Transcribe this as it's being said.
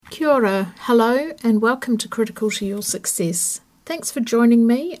Kia ora, hello and welcome to Critical to Your Success. Thanks for joining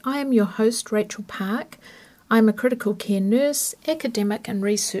me. I am your host, Rachel Park. I'm a critical care nurse, academic and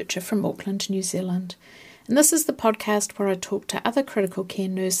researcher from Auckland, New Zealand. And this is the podcast where I talk to other critical care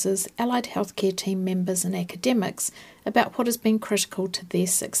nurses, allied healthcare team members and academics about what has been critical to their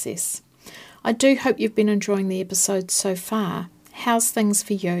success. I do hope you've been enjoying the episodes so far. How's things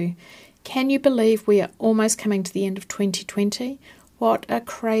for you? Can you believe we are almost coming to the end of 2020? What a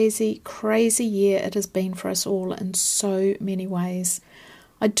crazy, crazy year it has been for us all in so many ways.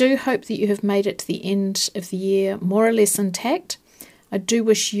 I do hope that you have made it to the end of the year more or less intact. I do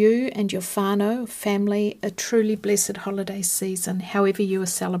wish you and your whānau, family, a truly blessed holiday season, however you are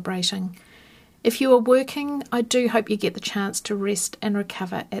celebrating. If you are working, I do hope you get the chance to rest and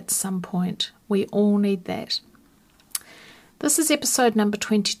recover at some point. We all need that. This is episode number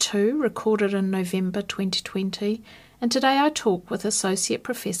 22, recorded in November 2020, and today I talk with Associate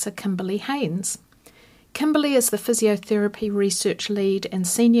Professor Kimberly Haynes. Kimberly is the Physiotherapy Research Lead and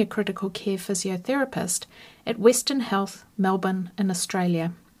Senior Critical Care Physiotherapist at Western Health, Melbourne in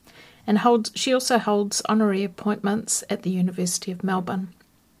Australia, and she also holds honorary appointments at the University of Melbourne.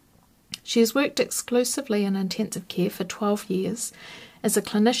 She has worked exclusively in intensive care for 12 years as a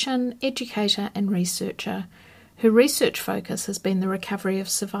clinician, educator and researcher. Her research focus has been the recovery of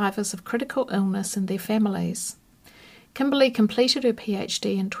survivors of critical illness and their families. Kimberly completed her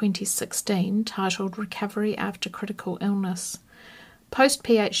PhD in 2016, titled Recovery After Critical Illness.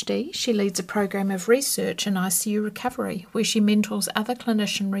 Post-PhD, she leads a program of research in ICU recovery, where she mentors other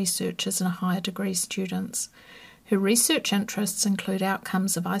clinician researchers and higher degree students. Her research interests include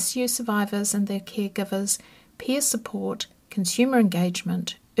outcomes of ICU survivors and their caregivers, peer support, consumer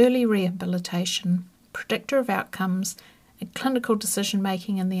engagement, early rehabilitation, predictor of outcomes, and clinical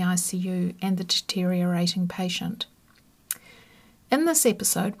decision-making in the ICU and the deteriorating patient. In this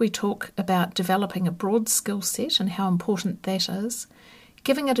episode, we talk about developing a broad skill set and how important that is,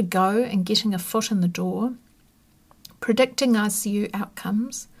 giving it a go and getting a foot in the door, predicting ICU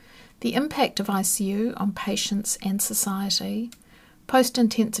outcomes, the impact of ICU on patients and society,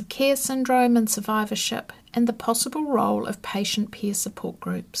 post-intensive care syndrome and survivorship, and the possible role of patient peer support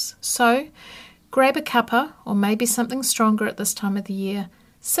groups. So, grab a cuppa or maybe something stronger at this time of the year,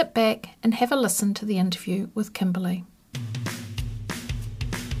 sit back and have a listen to the interview with Kimberly.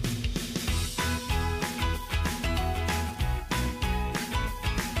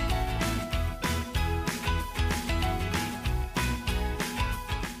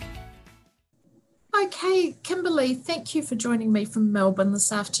 Okay, Kimberly, thank you for joining me from Melbourne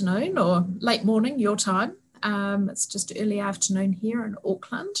this afternoon, or late morning, your time. It's just early afternoon here in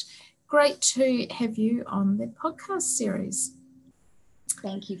Auckland. Great to have you on the podcast series.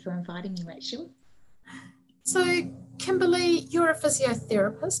 Thank you for inviting me, Rachel. So, Kimberly, you're a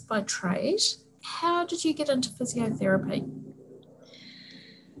physiotherapist by trade. How did you get into physiotherapy?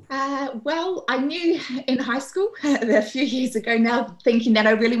 Well, I knew in high school a few years ago now, thinking that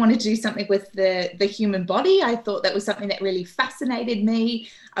I really wanted to do something with the human body. I thought that was something that really fascinated me.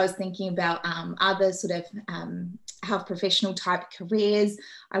 I was thinking about other sort of health professional type careers.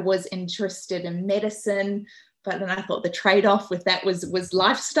 I was interested in medicine, but then I thought the trade-off with that was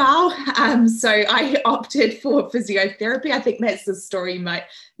lifestyle. So I opted for physiotherapy. I think that's the story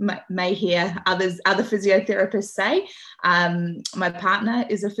you may hear other physiotherapists say. My partner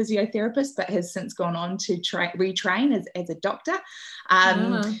is a physiotherapist, but has since gone on to retrain as a doctor.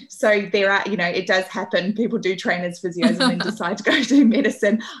 So there are, it does happen. People do train as physios and then decide to go do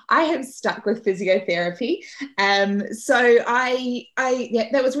medicine. I have stuck with physiotherapy. So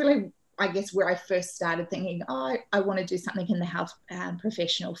that was really, I guess, where I first started thinking, I want to do something in the health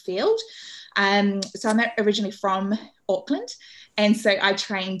professional field. So I'm originally from Auckland, and so I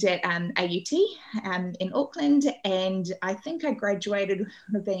trained at AUT in Auckland, and I think I graduated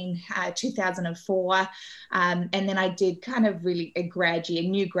would have been 2004, and then I did kind of really a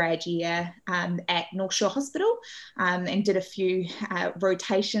new grad year at North Shore Hospital, and did a few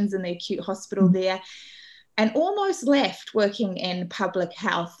rotations in the acute hospital there. And almost left working in public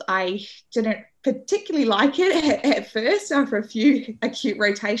health. I didn't particularly like it at first after a few acute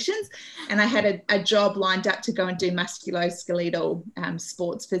rotations, and I had a job lined up to go and do musculoskeletal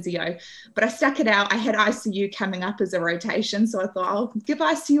sports physio, but I stuck it out. I had ICU coming up as a rotation, so I thought I'll give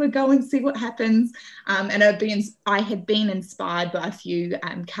ICU a go and see what happens. And I had been inspired by a few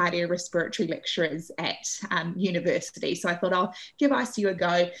cardiorespiratory lecturers at university, so I thought I'll give ICU a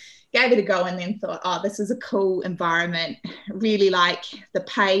go. Gave it a go and then thought, this is a cool environment. Really like the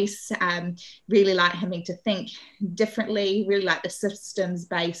pace, really like having to think differently, really like the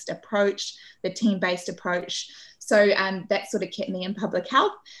systems-based approach, the team-based approach. So that sort of kept me in public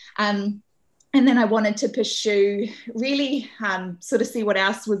health. And then I wanted to pursue, really sort of see what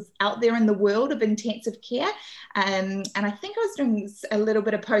else was out there in the world of intensive care. And I think I was doing a little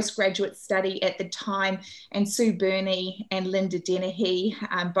bit of postgraduate study at the time, and Sue Burney and Linda Dennehy,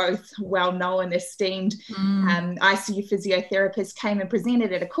 both well-known, esteemed ICU physiotherapists, came and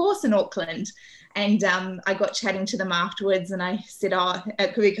presented at a course in Auckland. And I got chatting to them afterwards, and I said,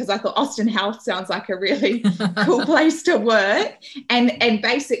 because I thought Austin Health sounds like a really cool place to work, and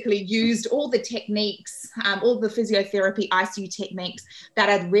basically used all the techniques, all the physiotherapy ICU techniques that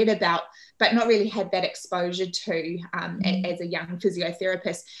I'd read about, but not really had that exposure to as a young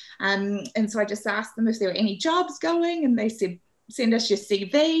physiotherapist. And so I just asked them if there were any jobs going, and they said, send us your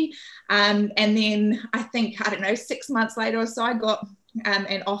CV. And then I think, 6 months later or so, I got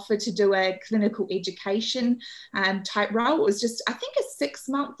an offer to do a clinical education type role. It was just, I think, a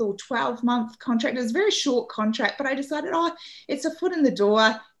 6-month or 12-month contract. It was a very short contract, but I decided, it's a foot in the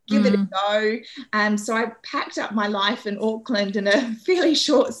door, give it a go. So I packed up my life in Auckland in a fairly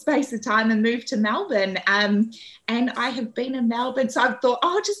short space of time and moved to Melbourne. And I have been in Melbourne. So I thought,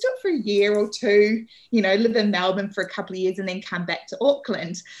 I'll just do it for a year or two, live in Melbourne for a couple of years and then come back to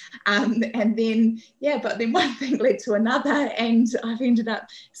Auckland. But then one thing led to another, and I've ended up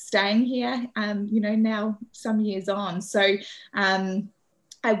staying here, now some years on. So,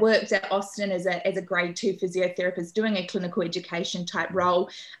 I worked at Austin as a grade 2 physiotherapist doing a clinical education type role.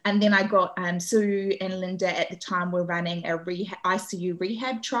 And then I got Sue and Linda at the time were running a ICU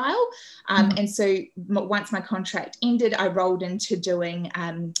rehab trial. And so once my contract ended, I rolled into doing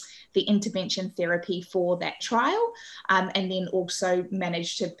the intervention therapy for that trial, and then also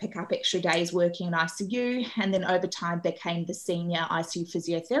managed to pick up extra days working in ICU, and then over time became the senior ICU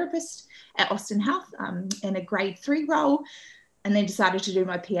physiotherapist at Austin Health in a grade 3 role. And then decided to do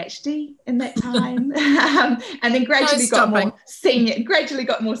my PhD in that time, and then gradually got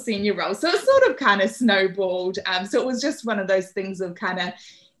more senior roles. So it sort of kind of snowballed. So it was just one of those things of kind of,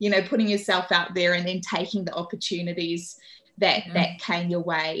 putting yourself out there and then taking the opportunities that came your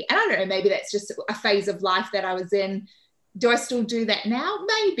way. And I don't know, maybe that's just a phase of life that I was in. Do I still do that now?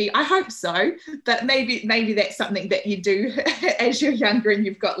 Maybe. I hope so. But maybe that's something that you do as you're younger and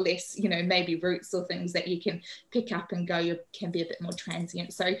you've got less, maybe roots or things that you can pick up and go. You can be a bit more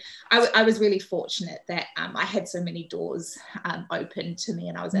transient. So I was really fortunate that I had so many doors open to me,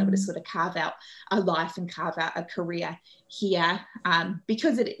 and I was able to sort of carve out a life and carve out a career here,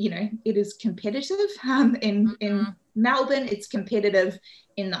 because it is competitive in Melbourne. It's competitive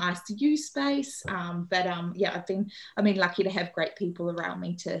in the ICU space, but I've been lucky to have great people around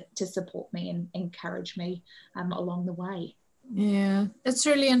me to support me and encourage me along the way. Yeah, it's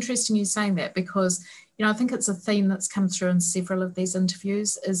really interesting you saying that, because I think it's a theme that's come through in several of these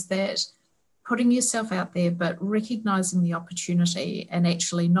interviews, is that putting yourself out there, but recognizing the opportunity, and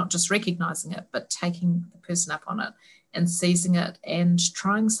actually not just recognizing it, but taking the person up on it and seizing it and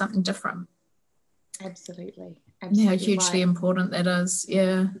trying something different. Absolutely. Yeah, hugely important that is.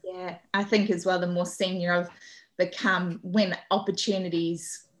 Yeah. I think as well, the more senior I've become, when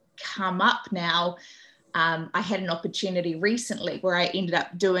opportunities come up now, I had an opportunity recently where I ended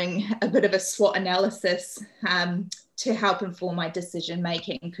up doing a bit of a SWOT analysis to help inform my decision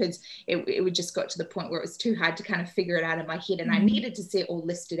making, because it just got to the point where it was too hard to kind of figure it out in my head, and I needed to see it all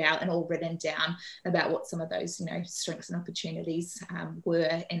listed out and all written down about what some of those strengths and opportunities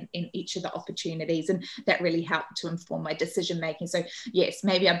were in each of the opportunities, and that really helped to inform my decision making. So yes,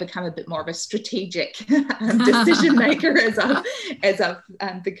 maybe I've become a bit more of a strategic decision maker as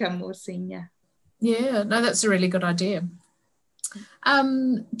I've become more senior. Yeah, no, that's a really good idea.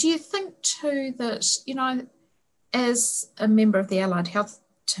 Do you think too that, as a member of the allied health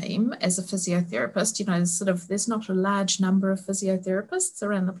team, as a physiotherapist, there's not a large number of physiotherapists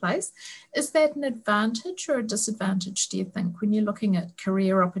around the place. Is that an advantage or a disadvantage, do you think, when you're looking at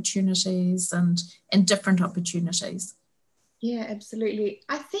career opportunities and different opportunities? Yeah, absolutely.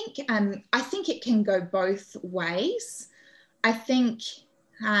 I think it can go both ways. I think,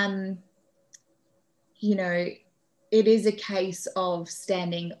 it is a case of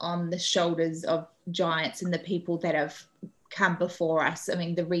standing on the shoulders of giants and the people that have come before us. I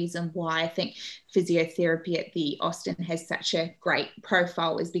mean, the reason why I think physiotherapy at the Austin has such a great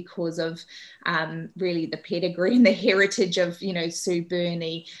profile is because of really the pedigree and the heritage of, Sue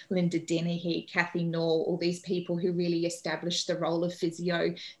Burney, Linda Dennehy, Kathy Nall, all these people who really established the role of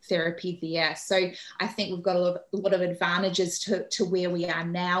physiotherapy there. So I think we've got a lot of advantages to where we are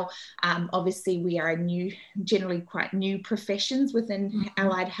now. Obviously, we are generally quite new professions within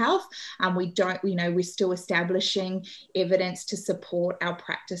allied health. We're still establishing evidence to support our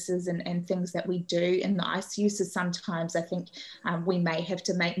practices and things that we do in the ICU. So sometimes I think we may have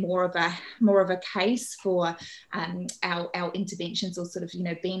to make more of a case for our interventions, or sort of, you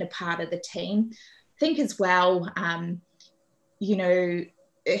know, being a part of the team. I think as well, you know,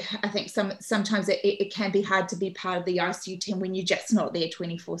 I think sometimes it can be hard to be part of the ICU team when you're just not there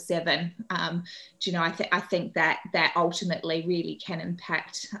 24/7. You know, I think that ultimately really can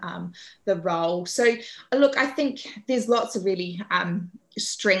impact the role. So look, I think there's lots of really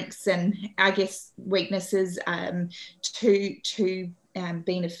strengths and I guess weaknesses to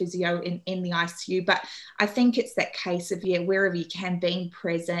being a physio in the ICU, but I think it's that case of, yeah, wherever you can, being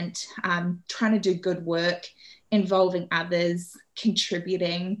present, trying to do good work, involving others,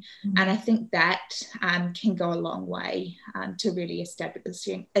 contributing. And I think that can go a long way to really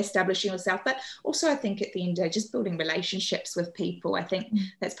establishing yourself. But also I think at the end of the day, just building relationships with people. I think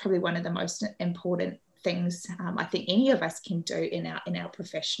that's probably one of the most important things I think any of us can do in our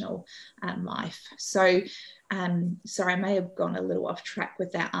professional life. So sorry, I may have gone a little off track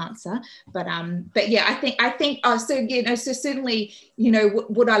with that answer, but yeah, I think so, you know, so certainly, you know,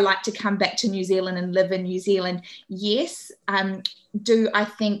 would I like to come back to New Zealand and live in New Zealand? Yes. Do I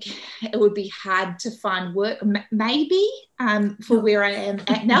think it would be hard to find work? Maybe for where I am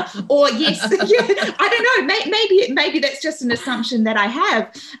at now, or yes, yeah, I don't know. Maybe that's just an assumption that I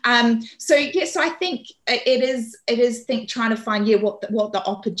have. So yes, so I think it is trying to find what the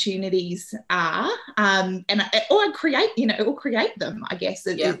opportunities are, or create them. I guess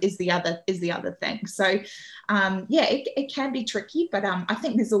is the other thing. So yeah, it can be tricky, but I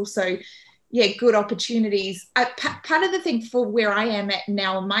think there's also good opportunities. Part of the thing for where I am at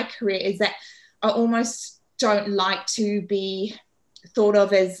now in my career is that I almost don't like to be thought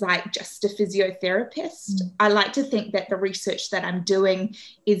of as like just a physiotherapist. I like to think that the research that I'm doing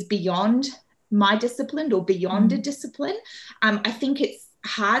is beyond my discipline or beyond a discipline. I think it's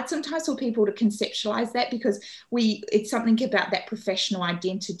hard sometimes for people to conceptualize that, because it's something about that professional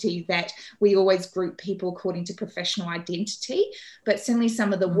identity that we always group people according to professional identity. But certainly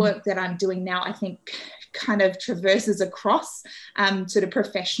some of the work that I'm doing now, I think kind of traverses across sort of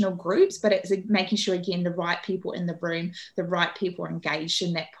professional groups, but it's making sure, again, the right people in the room, the right people are engaged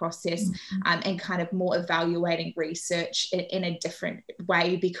in that process, and kind of more evaluating research in a different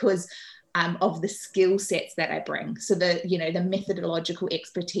way because of the skill sets that I bring. So the methodological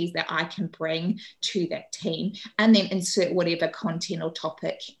expertise that I can bring to that team, and then insert whatever content or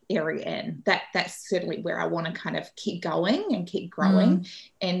topic area in. That's certainly where I want to kind of keep going and keep growing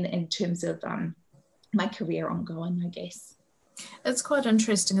in terms of my career ongoing, I guess. It's quite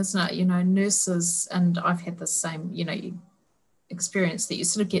interesting, isn't it? You know, nurses, and I've had the same, you know, experience that you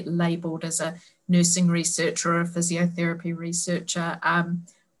sort of get labelled as a nursing researcher or a physiotherapy researcher.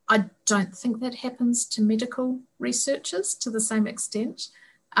 I don't think that happens to medical researchers to the same extent.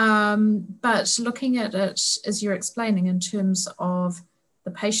 But looking at it, as you're explaining, in terms of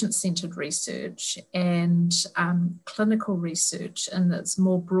the patient-centred research and clinical research in its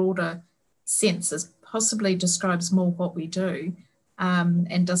more broader sense, as possibly describes more what we do,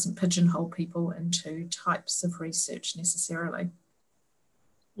 and doesn't pigeonhole people into types of research necessarily.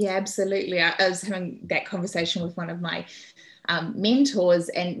 Yeah, absolutely. I was having that conversation with one of my mentors,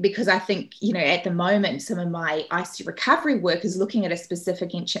 and because I think, you know, at the moment some of my ICU recovery work is looking at a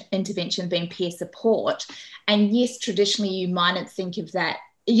specific intervention being peer support, and yes, traditionally you mightn't think of that,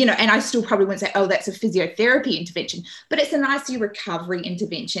 you know, and I still probably wouldn't say, oh, that's a physiotherapy intervention, but it's an ICU recovery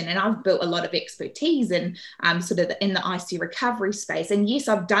intervention. And I've built a lot of expertise in sort of in the ICU recovery space. And yes,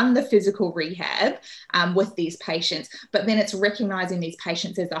 I've done the physical rehab with these patients, but then it's recognizing these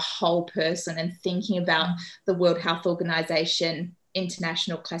patients as a whole person and thinking about the World Health Organization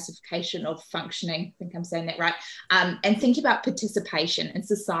International Classification of Functioning, I think I'm saying that right, and think about participation and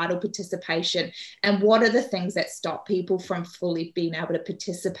societal participation, and what are the things that stop people from fully being able to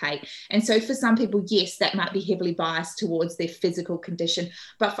participate. And so for some people, yes, that might be heavily biased towards their physical condition,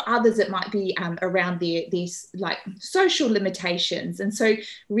 but for others it might be around these like social limitations. And so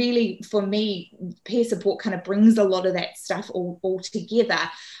really for me, peer support kind of brings a lot of that stuff all together.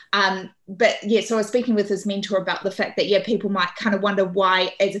 But yeah, so I was speaking with this mentor about the fact that, yeah, people might kind of wonder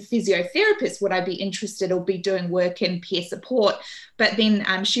why, as a physiotherapist, would I be interested or be doing work in peer support? But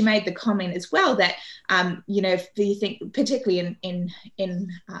then she made the comment as well that, you know, if you think particularly in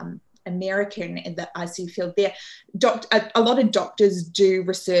America in the ICU field, there, a lot of doctors do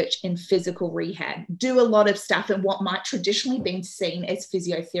research in physical rehab, do a lot of stuff in what might traditionally be seen as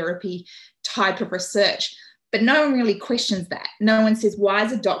physiotherapy type of research. But no one really questions that. No one says, why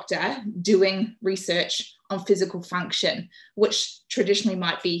is a doctor doing research on physical function, which traditionally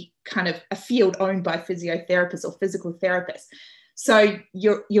might be kind of a field owned by physiotherapists or physical therapists? So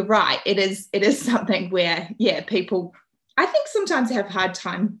you're right. It is something where, people, I think, sometimes have a hard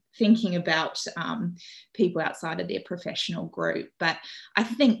time thinking about people outside of their professional group. But I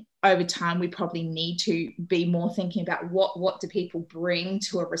think over time we probably need to be more thinking about what do people bring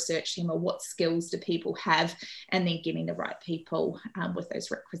to a research team, or what skills do people have, and then getting the right people with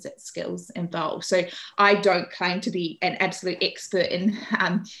those requisite skills involved. So I don't claim to be an absolute expert in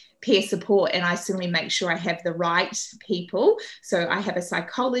peer support, and I certainly make sure I have the right people. So I have a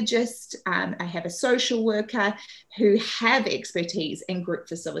psychologist, I have a social worker who have expertise in group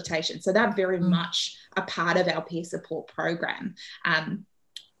facilitation. So they're very much a part of our peer support program.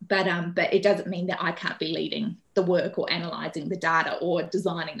 But it doesn't mean that I can't be leading the work or analysing the data or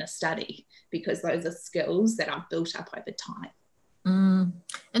designing a study, because those are skills that I've built up over time.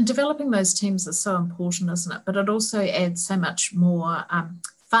 And developing those teams is so important, isn't it? But it also adds so much more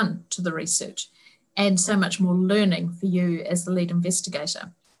fun to the research, and so much more learning for you as the lead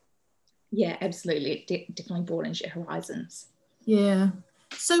investigator. Yeah, absolutely. It definitely broadens your horizons. Yeah.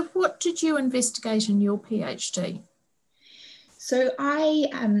 So what did you investigate in your PhD? So I,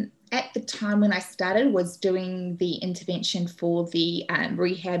 at the time when I started, was doing the intervention for the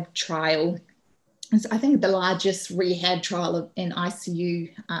rehab trial. It's, I think, the largest rehab trial in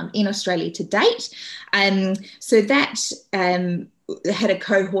ICU in Australia to date. So that had a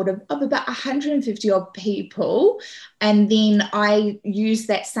cohort of about 150 odd people. And then I used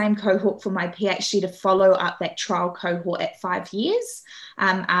that same cohort for my PhD to follow up that trial cohort at 5 years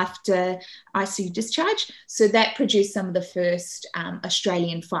after ICU discharge. So that produced some of the first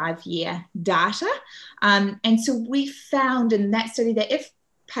Australian 5-year data. And so we found in that study that if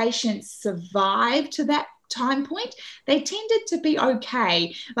patients survived to that time point, they tended to be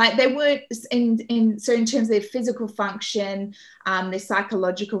okay. Like, they weren't in terms of their physical function, their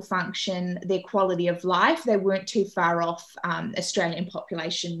psychological function, their quality of life, they weren't too far off Australian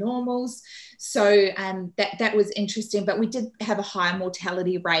population normals. So that was interesting. But we did have a higher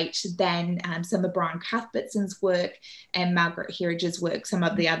mortality rate than some of Brian Cuthbertson's work and Margaret Herridge's work, some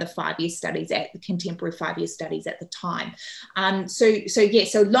of the other 5-year studies, at the contemporary 5-year studies at the time.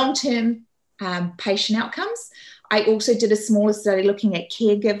 So long-term patient outcomes. I also did a smaller study looking at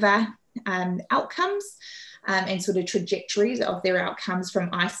caregiver outcomes and sort of trajectories of their outcomes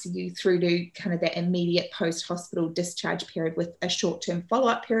from ICU through to kind of that immediate post-hospital discharge period with a short-term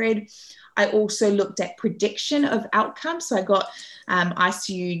follow-up period. I also looked at prediction of outcomes. So I got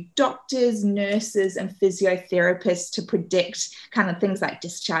ICU doctors, nurses, and physiotherapists to predict kind of things like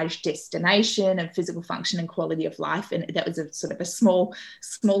discharge destination and physical function and quality of life. And that was a sort of a small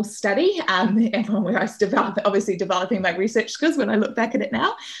study, and one where I was developing my research skills when I look back at it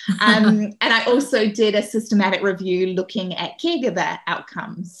now. And I also did a systematic review looking at caregiver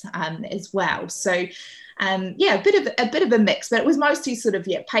outcomes as well. So a bit of a mix, but it was mostly sort of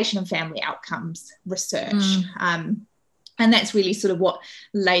patient and family outcomes research. And that's really sort of what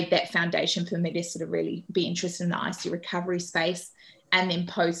laid that foundation for me to sort of really be interested in the ICU recovery space, and then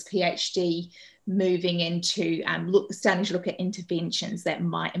post PhD moving into starting to look at interventions that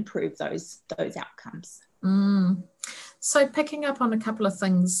might improve those outcomes. So picking up on a couple of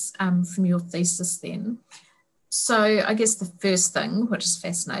things from your thesis then. So I guess the first thing, which is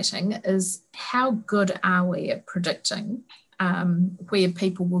fascinating, is how good are we at predicting where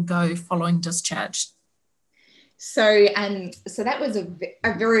people will go following discharge? So that was a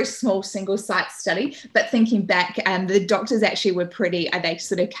very small single site study, but thinking back, the doctors actually were they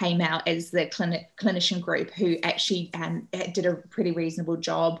sort of came out as the clinician group who actually did a pretty reasonable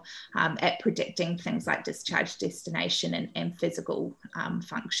job at predicting things like discharge destination and physical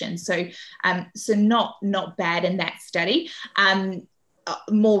function. So not bad in that study.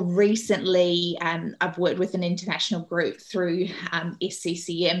 More recently, I've worked with an international group through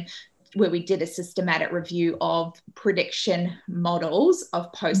SCCM, where we did a systematic review of prediction models of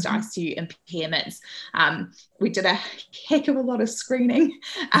post-ICU impairments. We did a heck of a lot of screening,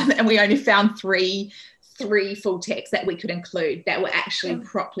 and we only found three full texts that we could include that were actually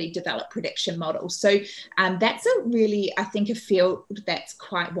properly developed prediction models. So that's a really, I think, a field that's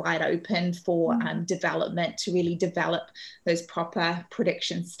quite wide open for development, to really develop those proper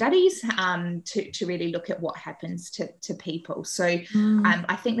prediction studies, to really look at what happens to people. So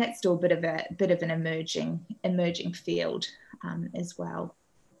I think that's still a bit of an emerging field as well.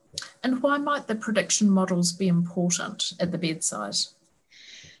 And why might the prediction models be important at the bedside?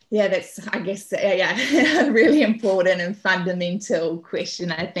 Yeah, that's, I guess, a really important and fundamental question,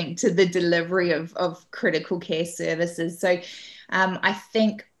 I think, to the delivery of critical care services. So I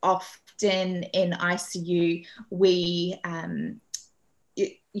think often in ICU, we, a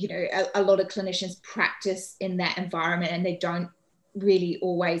lot of clinicians practice in that environment, and they don't really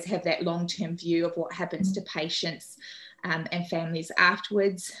always have that long-term view of what happens to patients and families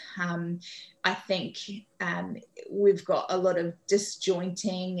afterwards. I think we've got a lot of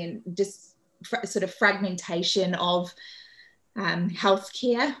disjointing and sort of fragmentation of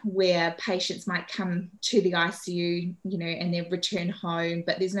healthcare, where patients might come to the ICU, and then return home,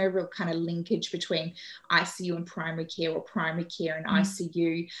 but there's no real kind of linkage between ICU and primary care, or primary care and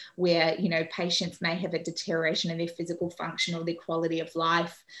ICU, where, patients may have a deterioration in their physical function or their quality of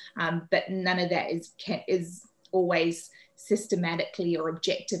life, but none of that is always systematically or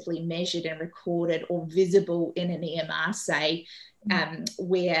objectively measured and recorded or visible in an EMR, say,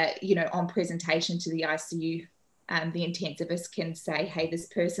 where, on presentation to the ICU, the intensivist can say, hey, this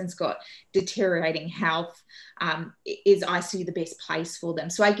person's got deteriorating health. Is ICU the best place for them?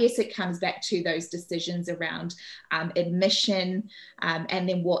 So I guess it comes back to those decisions around admission, and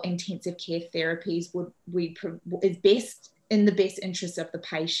then what intensive care therapies is best in the best interest of the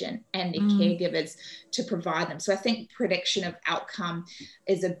patient and their caregivers to provide them. So I think prediction of outcome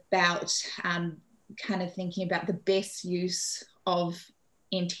is about kind of thinking about the best use of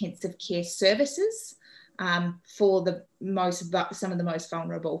intensive care services for some of the most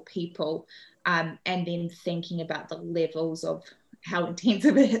vulnerable people, and then thinking about the levels of how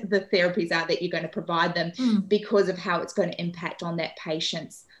intensive the therapies are that you're going to provide them, because of how it's going to impact on that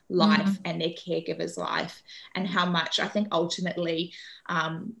patient's life and their caregiver's life, and how much I think ultimately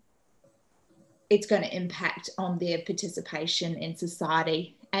it's going to impact on their participation in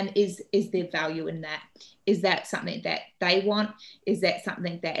society. And is there value in that? Is that something that they want? Is that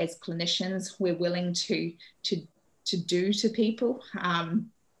something that as clinicians we're willing to do to people?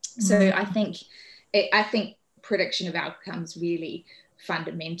 So I think prediction of outcomes really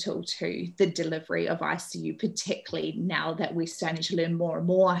fundamental to the delivery of ICU, particularly now that we're starting to learn more and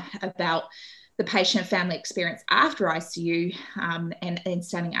more about the patient family experience after ICU, and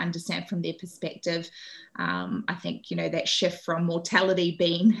starting to understand from their perspective. I think, that shift from mortality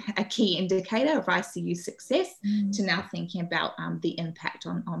being a key indicator of ICU success to now thinking about the impact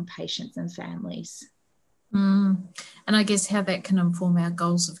on patients and families. And I guess how that can inform our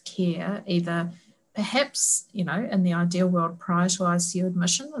goals of care, either perhaps, in the ideal world prior to ICU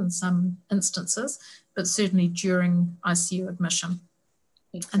admission in some instances, but certainly during ICU admission.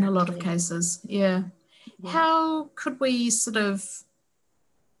 Exactly. In a lot of cases, yeah. How could we sort of,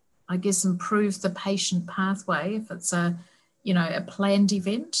 I guess, improve the patient pathway if it's a planned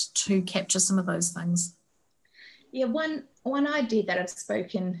event to capture some of those things? Yeah, one idea that I've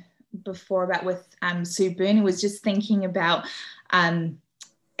spoken before about with Sue Burney was just thinking about, and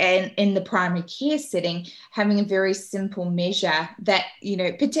in the primary care setting, having a very simple measure that,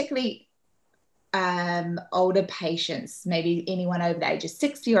 particularly older patients, maybe anyone over the age of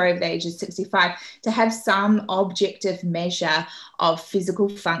 60 or over the age of 65, to have some objective measure of physical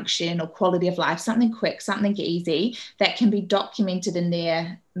function or quality of life, something quick, something easy that can be documented in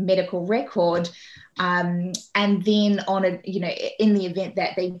their medical record. And then in the event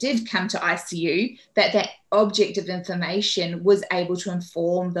that they did come to ICU, that objective information was able to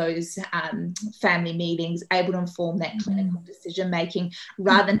inform those family meetings, able to inform that clinical decision making,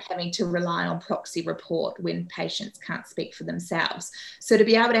 rather than having to rely on proxy report when patients can't speak for themselves. So to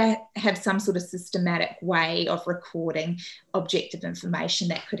be able to have some sort of systematic way of recording objective information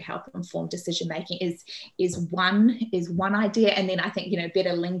that could help inform decision making is one idea. And then I think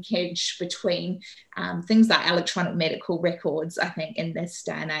better linkage between things like electronic medical records, I think in this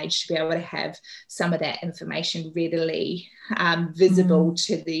day and age, to be able to have some of that information readily visible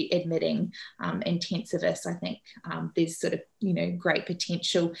to the admitting intensivists. I think there's sort of, great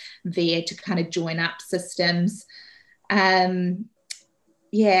potential there to kind of join up systems.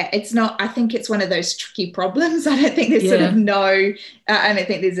 It's not, I think it's one of those tricky problems. I don't think there's sort of I don't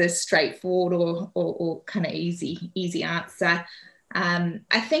think there's a straightforward or kind of easy answer.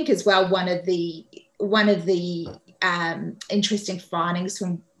 I think as well, one of the interesting findings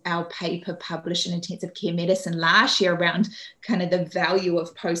from our paper published in Intensive Care Medicine last year around kind of the value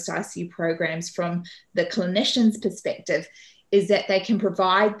of post-ICU programs from the clinician's perspective is that they can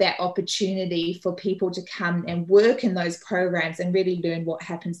provide that opportunity for people to come and work in those programs and really learn what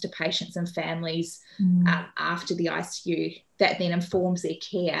happens to patients and families after the ICU. That then informs their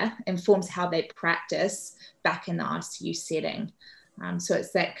care, informs how they practice back in the ICU setting. So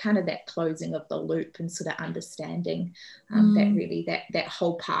it's that kind of that closing of the loop and sort of understanding that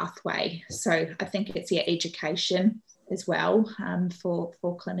whole pathway. So I think it's education as well for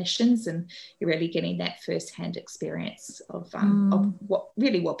clinicians, and you're really getting that first-hand experience of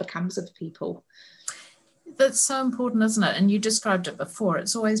what becomes of people. That's so important, isn't it? And you described it before.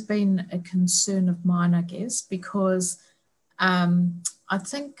 It's always been a concern of mine, I guess, because I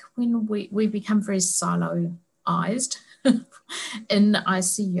think when we become very siloized in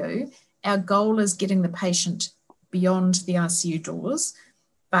ICU, our goal is getting the patient beyond the ICU doors,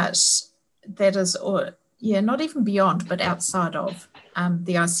 but that is, or not even beyond, but outside of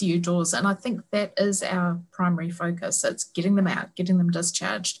the ICU doors. And I think that is our primary focus. It's getting them out, getting them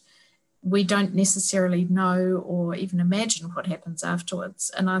discharged. We don't necessarily know or even imagine what happens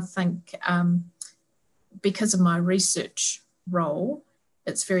afterwards. And I think because of my research role,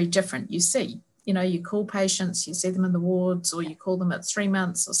 it's very different. You call patients, you see them in the wards, or you call them at 3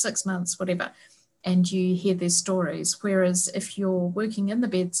 months or 6 months, whatever, and you hear their stories. Whereas if you're working in the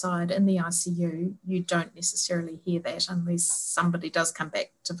bedside, in the ICU, you don't necessarily hear that unless somebody does come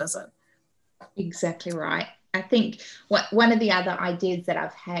back to visit. Exactly right. I think one of the other ideas that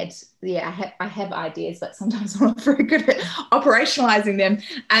I've had, I have ideas, but sometimes I'm not very good at operationalizing them.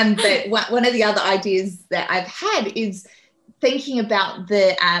 But one of the other ideas that I've had is thinking about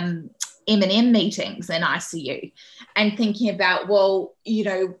the M&M meetings in ICU and thinking about,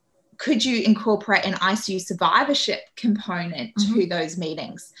 could you incorporate an ICU survivorship component to those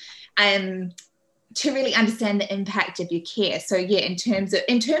meetings? To really understand the impact of your care. So in terms of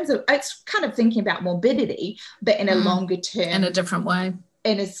it's kind of thinking about morbidity, but in a longer term, in a different way,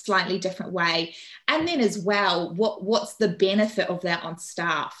 in a slightly different way. And then as well, what's the benefit of that on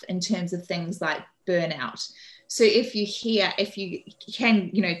staff in terms of things like burnout? So if you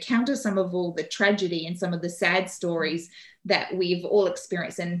can, counter some of all the tragedy and some of the sad stories that we've all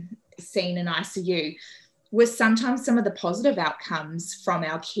experienced and seen in ICU, with sometimes some of the positive outcomes from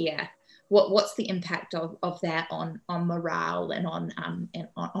our care. What's the impact of that on morale and on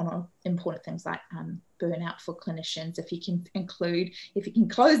important things like burnout for clinicians? If you can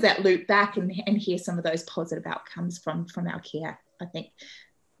close that loop back and hear some of those positive outcomes from our care, I think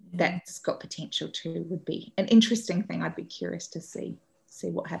that's got potential too. Would be an interesting thing. I'd be curious to see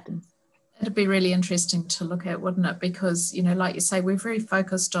what happens. It'd be really interesting to look at, wouldn't it? Because, like you say, we're very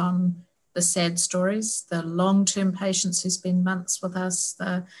focused on the sad stories, the long-term patients who spend months with us,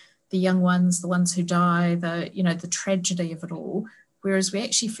 the young ones, the ones who die, the tragedy of it all, whereas we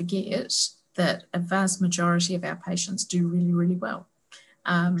actually forget that a vast majority of our patients do really, really well.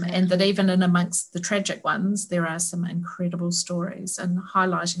 And that even in amongst the tragic ones, there are some incredible stories, and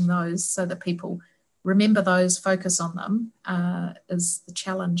highlighting those so that people remember those, focus on them, is the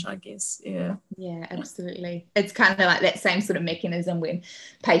challenge, I guess. Yeah, absolutely. It's kind of like that same sort of mechanism when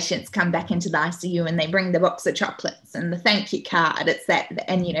patients come back into the ICU and they bring the box of chocolates and the thank you card. It's that,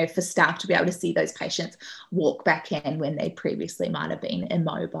 and for staff to be able to see those patients walk back in when they previously might have been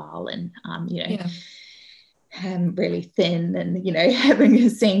immobile and really thin,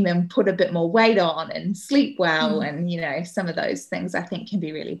 and seeing them put a bit more weight on and sleep well, and some of those things I think can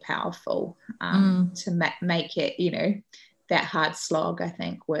be really powerful to make it that hard slog, I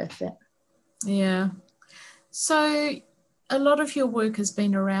think, worth it. Yeah. So a lot of your work has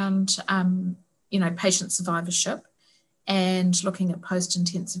been around patient survivorship and looking at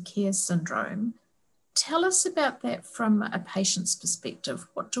post-intensive care syndrome. Tell us about that from a patient's perspective.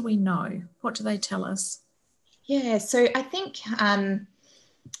 What do we know? What do they tell us? Yeah, so I think,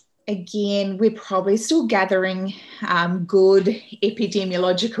 again, we're probably still gathering good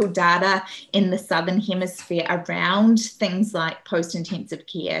epidemiological data in the Southern Hemisphere around things like post-intensive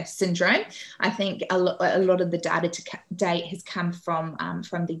care syndrome. I think a lot of the data to date has come from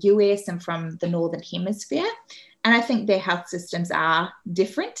the US and from the Northern Hemisphere. And I think their health systems are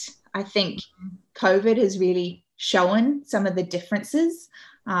different. I think COVID has really shown some of the differences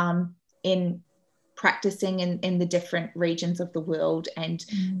in practicing in the different regions of the world and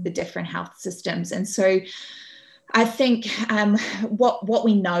the different health systems. And so I think what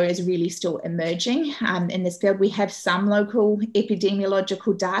we know is really still emerging in this field. We have some local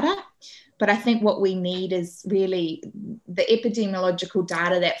epidemiological data, but I think what we need is really the epidemiological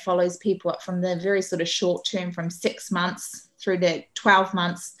data that follows people up from the very sort of short term, from 6 months through to 12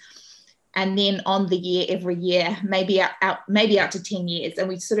 months, and then on the year, every year, maybe out to 10 years. And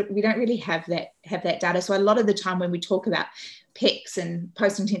we don't really have that data. So a lot of the time when we talk about PICS and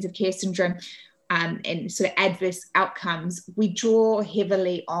post-intensive care syndrome and sort of adverse outcomes, we draw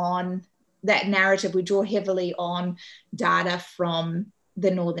heavily on that narrative. We draw heavily on data from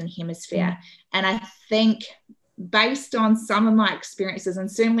the Northern Hemisphere. And I think, based on some of my experiences,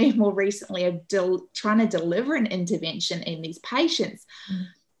 and certainly more recently of trying to deliver an intervention in these patients,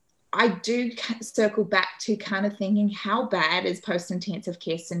 I do circle back to kind of thinking, how bad is post-intensive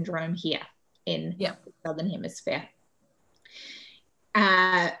care syndrome here in the Southern Hemisphere?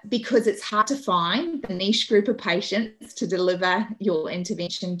 because it's hard to find the niche group of patients to deliver your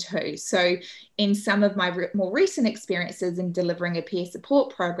intervention to. So in some of my more recent experiences in delivering a peer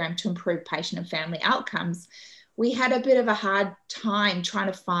support program to improve patient and family outcomes, we had a bit of a hard time trying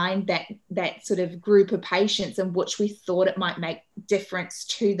to find that sort of group of patients in which we thought it might make difference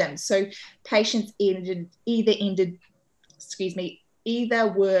to them. So patients either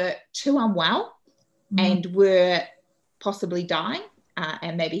were too unwell and were possibly dying,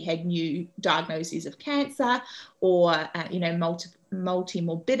 and maybe had new diagnoses of cancer, or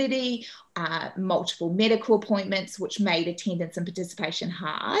multi-morbidity, multiple medical appointments, which made attendance and participation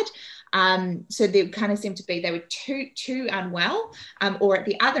hard. So there kind of seemed to be they were too unwell, or at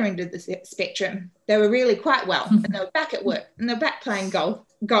the other end of the spectrum, they were really quite well, and they were back at work, and they were back playing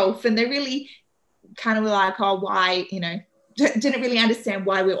golf, and they really kind of were like, oh, why, didn't really understand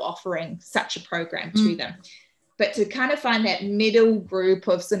why we were offering such a program to them. But to kind of find that middle group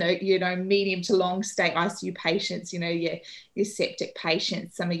of medium to long stay ICU patients, your septic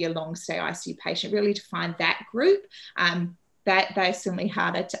patients, some of your long stay ICU patients, really to find that group, that they're certainly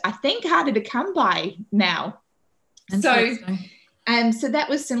harder to come by now. So that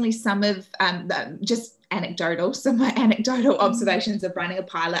was certainly some of just some of my anecdotal observations of running a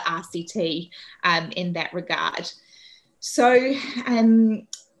pilot RCT in that regard. So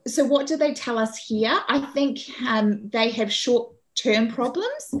what do they tell us here? I think they have short-term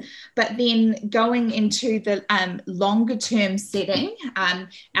problems, but then going into the longer-term setting,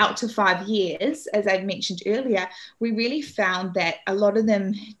 out to 5 years, as I mentioned earlier, we really found that a lot of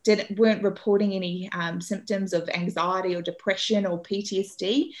them weren't reporting any symptoms of anxiety or depression or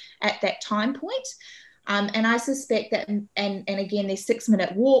PTSD at that time point. And I suspect that, and again, their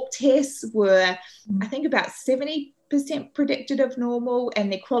 6-minute walk tests were, I think, about 70% predicted of normal, and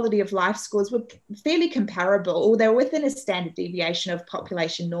their quality of life scores were fairly comparable, or they were within a standard deviation of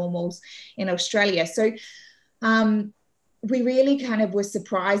population normals in Australia. So we really kind of were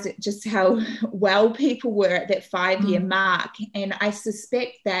surprised at just how well people were at that 5-year mark. And I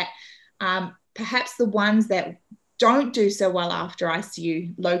suspect that perhaps the ones that don't do so well after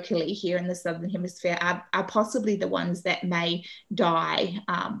ICU locally here in the Southern Hemisphere are possibly the ones that may die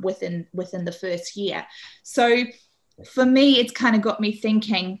within the first year. So for me, it's kind of got me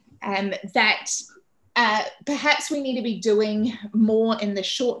thinking that perhaps we need to be doing more in the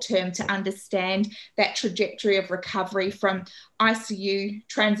short term to understand that trajectory of recovery from ICU,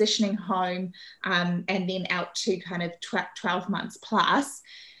 transitioning home, and then out to kind of 12 months plus.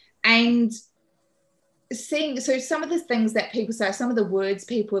 And so some of the things that people say, some of the words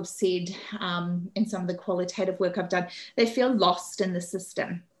people have said in some of the qualitative work I've done, they feel lost in the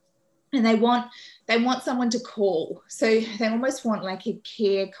system. And they want someone to call. So they almost want like a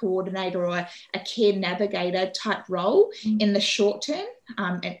care coordinator or a care navigator type role in the short term,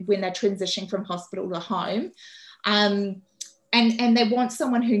 when they're transitioning from hospital to home. And they want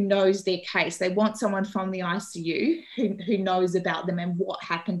someone who knows their case. They want someone from the ICU who knows about them and what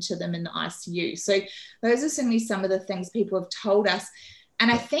happened to them in the ICU. So those are certainly some of the things people have told us. And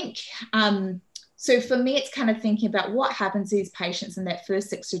I think... so for me, it's kind of thinking about what happens to these patients in that first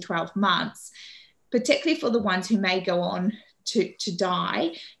 6 to 12 months, particularly for the ones who may go on to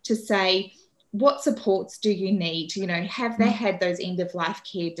die, to say, what supports do you need? Have they had those end-of-life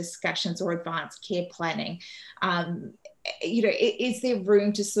care discussions or advanced care planning? Is there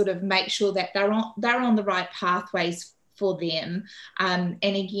room to sort of make sure that they're on the right pathways for them? And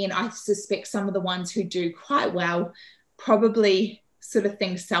again, I suspect some of the ones who do quite well probably sort of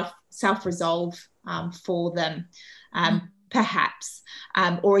things self-resolve for them, perhaps,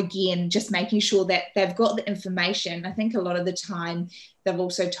 or again, just making sure that they've got the information. I think a lot of the time they've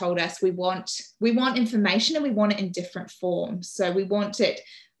also told us we want information, and we want it in different forms. So we want it,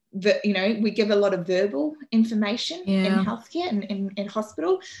 we give a lot of verbal information in healthcare and in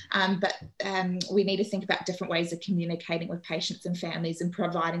hospital, but we need to think about different ways of communicating with patients and families and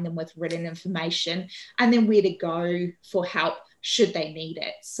providing them with written information, and then where to go for help should they need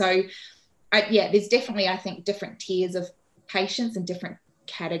it. So there's definitely, I think, different tiers of patients and different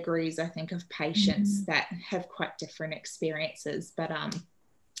categories, I think, of patients that have quite different experiences. But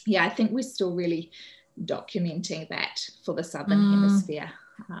I think we're still really documenting that for the Southern Hemisphere.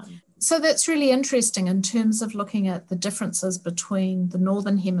 So that's really interesting in terms of looking at the differences between the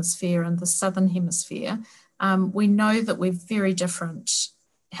Northern Hemisphere and the Southern Hemisphere. We know that we're very different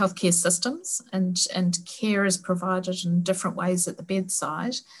healthcare systems, and care is provided in different ways at the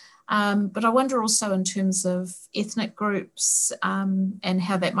bedside. But I wonder also in terms of ethnic groups and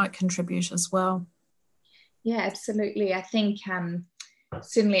how that might contribute as well. Yeah, absolutely. I think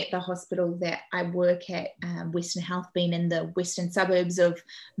certainly at the hospital that I work at, Western Health, being in the western suburbs of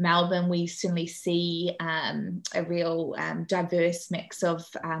Melbourne, we certainly see a real diverse mix of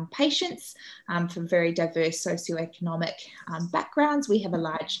patients from very diverse socioeconomic backgrounds. We have a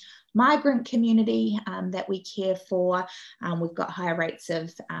large migrant community that we care for. We've got higher rates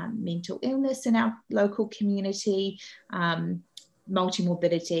of mental illness in our local community,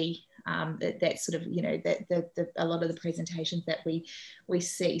 multimorbidity. That's sort of, you know, a lot of the presentations that we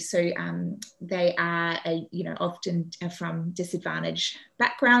see. So they are, you know, often from disadvantaged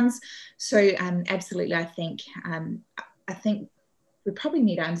backgrounds. So absolutely, I think we probably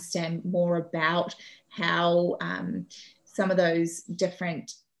need to understand more about how some of those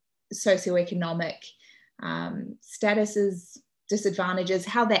different socioeconomic statuses, disadvantages,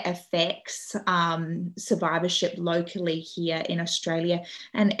 how that affects survivorship locally here in Australia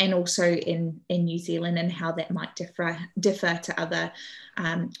and also in New Zealand, and how that might differ to other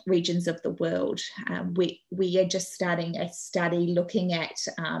regions of the world. We are just starting a study looking at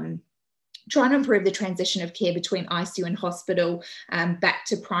trying to improve the transition of care between ICU and hospital back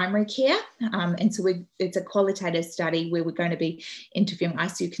to primary care. And so it's a qualitative study where we're going to be interviewing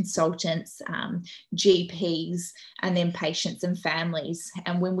ICU consultants, GPs, and then patients and families.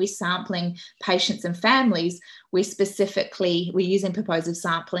 And when we're sampling patients and families, we're using purposive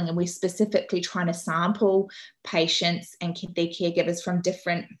sampling, and we're specifically trying to sample patients and their caregivers from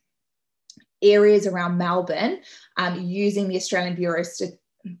different areas around Melbourne using the Australian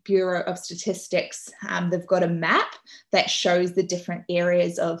Bureau of Statistics. They've got a map that shows the different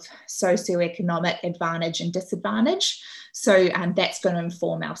areas of socioeconomic advantage and disadvantage. So that's going to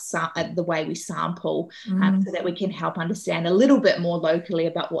inform the way we sample, so that we can help understand a little bit more locally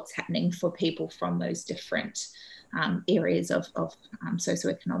about what's happening for people from those different areas of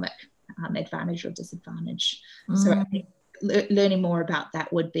socioeconomic advantage or disadvantage. So I think learning more about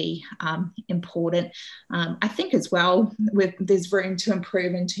that would be important. I think as well, there's room to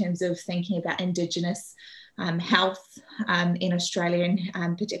improve in terms of thinking about Indigenous health in Australia,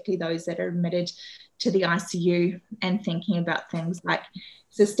 and particularly those that are admitted to the ICU, and thinking about things like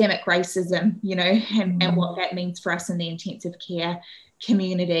systemic racism, you know, and what that means for us in the intensive care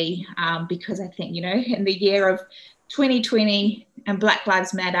community. Because I think, you know, in the year of 2020 and Black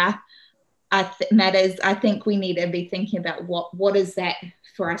Lives Matter, I think we need to be thinking about what is that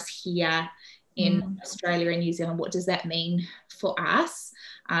for us here in Australia and New Zealand. What does that mean for us?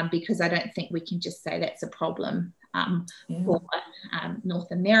 Because I don't think we can just say that's a problem for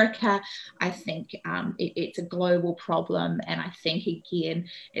North America. I think it's a global problem, and I think again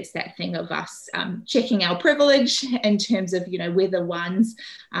it's that thing of us checking our privilege in terms of, you know, we're the ones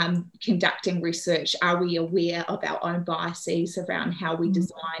conducting research. Are we aware of our own biases around how we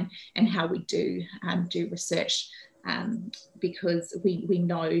design and how we do research? Because we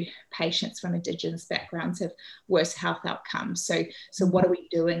know patients from Indigenous backgrounds have worse health outcomes. So what are we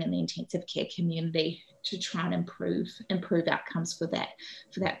doing in the intensive care community to try and improve outcomes for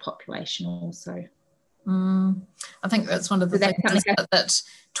that population also? I think that's one of the things that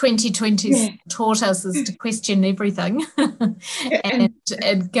 2020's taught us, is to question everything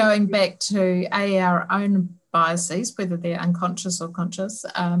and going back to our own biases, whether they're unconscious or conscious,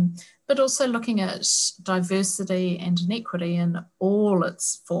 but also looking at diversity and inequity in all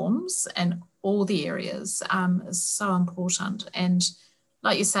its forms and all the areas is so important. And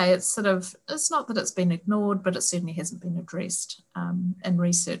like you say, it's not that it's been ignored, but it certainly hasn't been addressed in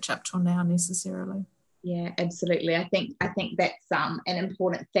research up till now necessarily. Yeah, absolutely. I think that's an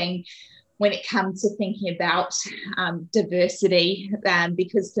important thing when it comes to thinking about diversity,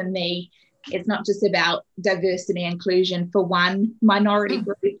 because for me, it's not just about diversity and inclusion for one minority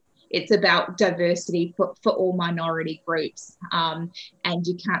group. It's about diversity for all minority groups. And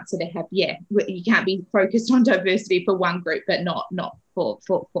you can't you can't be focused on diversity for one group, but not for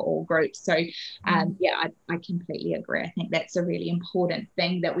all groups. So I completely agree. I think that's a really important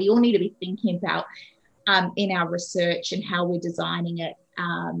thing that we all need to be thinking about in our research and how we're designing it,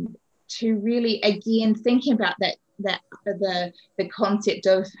 to really, again, thinking about that the concept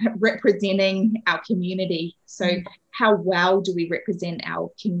of representing our community. So how well do we represent our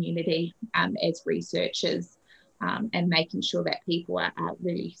community as researchers, and making sure that people are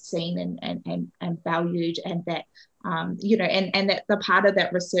really seen and valued, and that and that the part of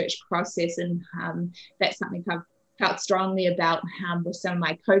that research process, and that's something I've felt strongly about with some of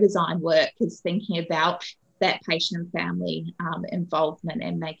my co-design work, is thinking about that patient and family involvement,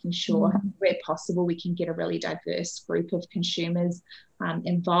 and making sure where possible we can get a really diverse group of consumers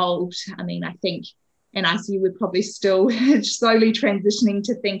involved. I mean, I think in ICU we're probably still slowly transitioning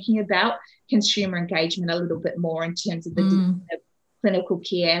to thinking about consumer engagement a little bit more in terms of the clinical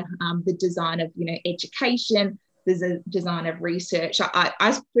care, the design of, education, there's a design of research.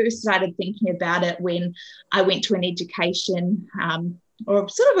 I first started thinking about it when I went to an education or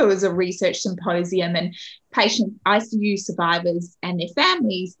sort of it was a research symposium, and patient ICU survivors and their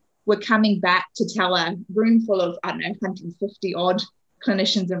families were coming back to tell a room full of, 150 odd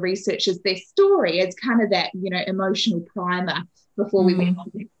clinicians and researchers their story as kind of that, emotional primer before we went on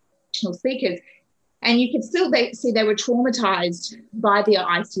to professional speakers. And you could still see they were traumatized by their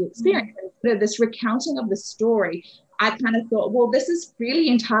ICU experience. This recounting of the story, I kind of thought, well, this is really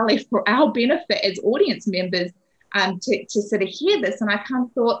entirely for our benefit as audience members to sort of hear this. And I kind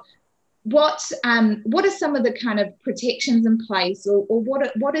of thought, what are some of the kind of protections in place, or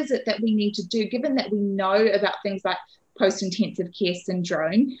what is it that we need to do, given that we know about things like post-intensive care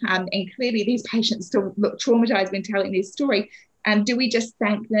syndrome, and clearly these patients still look traumatized when telling their story. Do we just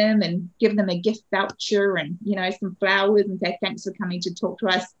thank them and give them a gift voucher and, some flowers and say, thanks for coming to talk to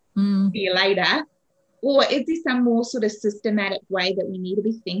us, see you later? Or is there some more sort of systematic way that we need to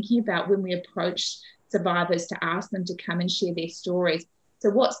be thinking about when we approach survivors to ask them to come and share their stories?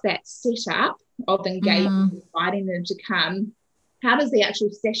 So what's that setup of engaging, inviting them to come? How does the actual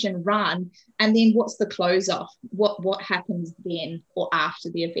session run? And then what's the close off? What happens then or after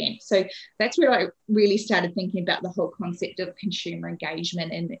the event? So that's where I really started thinking about the whole concept of consumer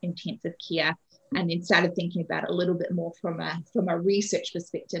engagement in intensive care, and then started thinking about it a little bit more from a research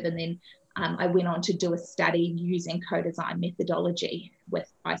perspective. And then I went on to do a study using co-design methodology with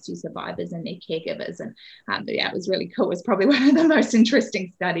ICU survivors and their caregivers. And it was really cool. It was probably one of the most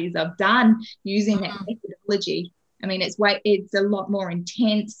interesting studies I've done using that methodology. I mean, it's a lot more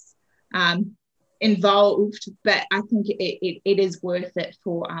intense, involved, but I think it is worth it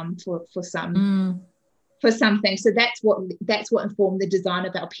for some things. So that's what informed the design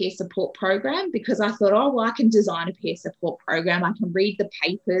of our peer support program, because I thought, I can design a peer support program. I can read the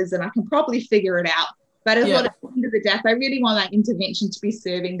papers and I can probably figure it out. But at the end of the day, if I really want that intervention to be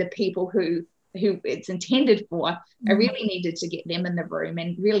serving the people who it's intended for, I really needed to get them in the room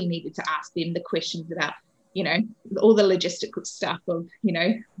and really needed to ask them the questions about, all the logistical stuff of,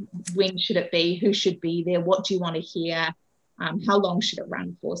 when should it be, who should be there, what do you want to hear, how long should it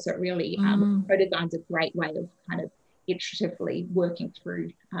run for? So it really, co-design's a great way of kind of iteratively working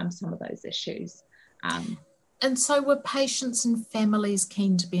through some of those issues. And so were patients and families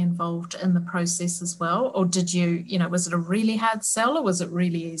keen to be involved in the process as well? Or did you, was it a really hard sell or was it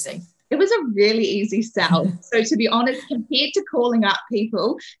really easy? It was a really easy sell. So to be honest, compared to calling up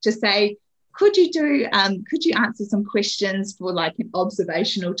people to say, could you answer some questions for like an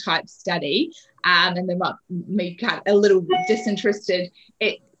observational type study, and they might be kind of a little bit disinterested,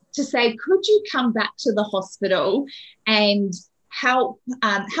 to say, could you come back to the hospital and help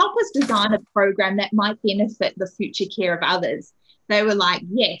us design a program that might benefit the future care of others? They were like,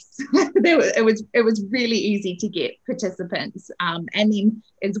 yes. It was really easy to get participants, and then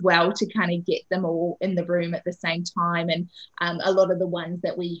as well to kind of get them all in the room at the same time. And a lot of the ones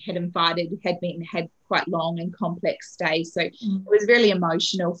that we had invited had quite long and complex stays. So it was really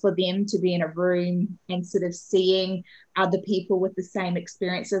emotional for them to be in a room and sort of seeing other people with the same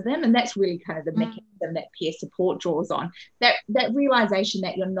experience of them. And that's really kind of the mechanism that peer support draws on, that realization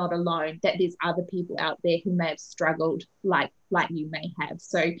that you're not alone, that there's other people out there who may have struggled like you may have.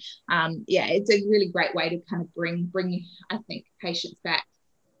 So it's a really great way to kind of bring I think patients back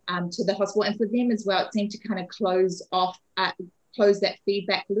to the hospital, and for them as well, it seemed to kind of close that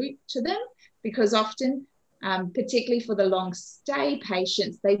feedback loop to them, because often, particularly for the long stay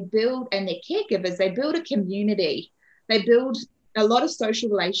patients, they build, and their caregivers, they build a community, they build a lot of social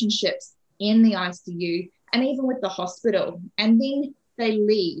relationships in the ICU and even with the hospital, and then they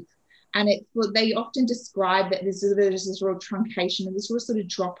leave. And they often describe that there's this real truncation and this real sort of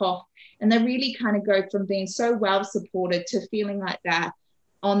drop off, and they really kind of go from being so well supported to feeling like they're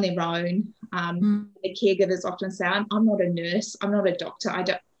on their own. The caregivers often say, I'm not a nurse, I'm not a doctor,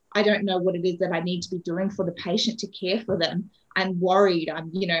 I don't know what it is that I need to be doing for the patient to care for them. I'm worried, I'm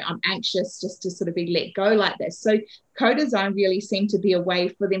anxious just to sort of be let go like this. So co-design really seemed to be a way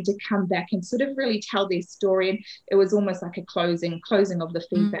for them to come back and sort of really tell their story, and it was almost like a closing of the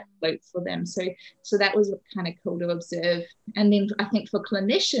feedback loop for them. So that was kind of cool to observe. And then I think for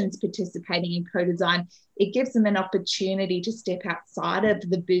clinicians participating in co-design, it gives them an opportunity to step outside of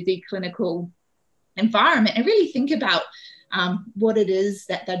the busy clinical environment and really think about what it is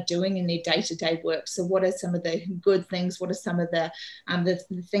that they're doing in their day-to-day work. So what are some of the good things? What are some of the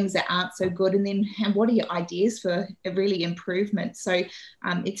things that aren't so good? And then what are your ideas for really improvement? So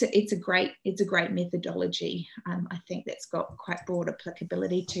it's a great methodology. I think that's got quite broad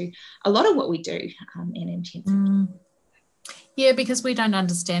applicability to a lot of what we do in intensive care. Yeah, because we don't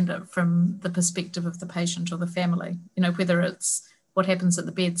understand it from the perspective of the patient or the family, whether it's what happens at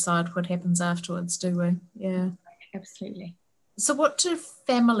the bedside, what happens afterwards, do we? Yeah. Absolutely. So what do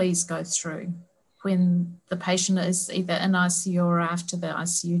families go through when the patient is either in ICU or after the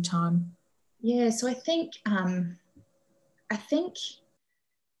ICU time? Yeah, so I think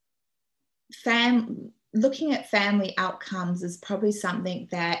looking at family outcomes is probably something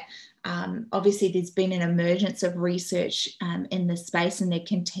that obviously there's been an emergence of research in this space, and there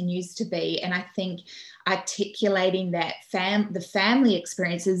continues to be. And I think articulating that the family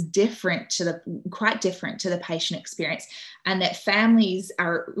experience is quite different to the patient experience, and that families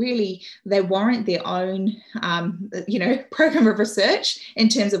are really, they warrant their own program of research in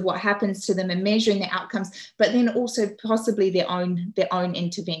terms of what happens to them and measuring the outcomes, but then also possibly their own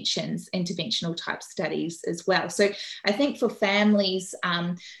interventional type studies as well. So I think for families,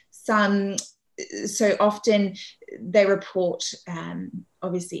 so often they report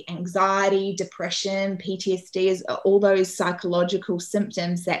obviously anxiety, depression, PTSD, all those psychological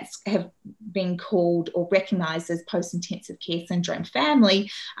symptoms that have been called or recognized as post-intensive care syndrome family.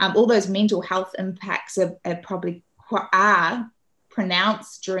 All those mental health impacts are probably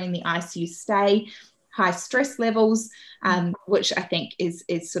pronounced during the ICU stay. High stress levels, which I think is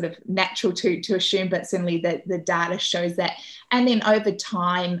sort of natural to assume, but certainly the data shows that. And then over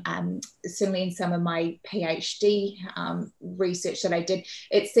time, certainly in some of my PhD research that I did,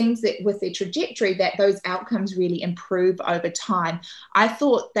 it seems that with the trajectory that those outcomes really improve over time. I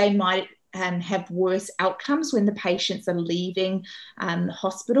thought they might have worse outcomes when the patients are leaving the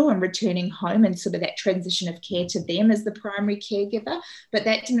hospital and returning home, and sort of that transition of care to them as the primary caregiver. But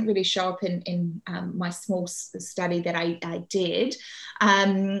that didn't really show up in my small study that I did.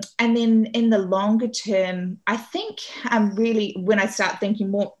 And then in the longer term, I think really when I start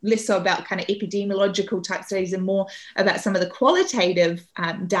thinking less so about kind of epidemiological type studies and more about some of the qualitative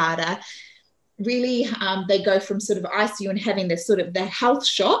data, really they go from sort of ICU and having this sort of the health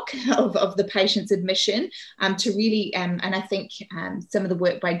shock of the patient's admission to really, and I think some of the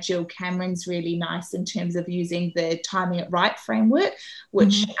work by Jill Cameron's really nice in terms of using the timing it right framework,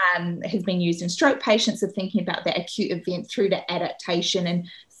 which has been used in stroke patients, of thinking about that acute event through to adaptation and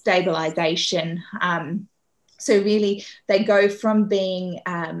stabilization. So really they go from being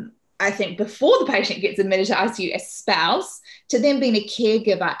I think before the patient gets admitted to ICU, a spouse, to then being a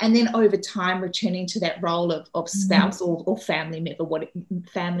caregiver, and then over time returning to that role of spouse or family member,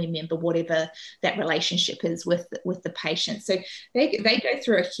 whatever that relationship is with the patient. So they go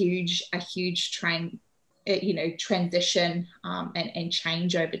through a huge transition and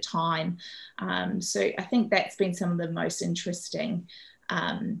change over time. So I think that's been some of the most interesting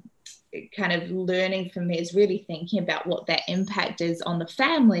kind of learning for me, is really thinking about what that impact is on the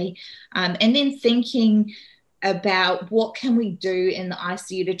family, and then thinking about what can we do in the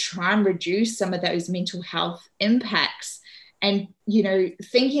ICU to try and reduce some of those mental health impacts, and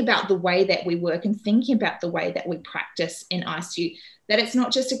thinking about the way that we work and thinking about the way that we practice in ICU, that it's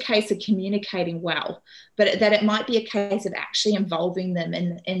not just a case of communicating well, but that it might be a case of actually involving them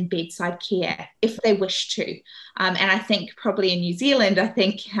in bedside care if they wish to. And I think probably in New Zealand, I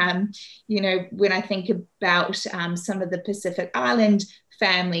think, when I think about some of the Pacific Island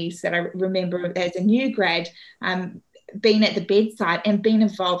families that I remember as a new grad, being at the bedside and being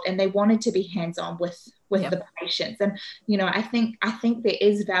involved, and they wanted to be hands-on with the patients. And I think there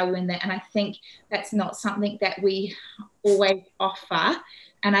is value in that, and I think that's not something that we always offer.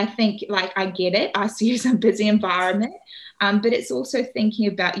 And I think, I get it, ICU is a busy environment, but it's also thinking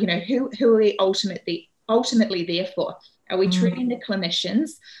about who are we ultimately there for. Are we treating the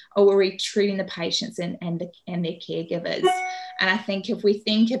clinicians, or are we treating the patients and their caregivers? And I think if we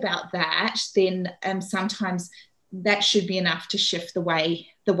think about that, then sometimes that should be enough to shift the way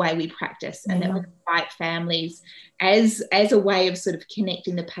we practice, and that we invite families as a way of sort of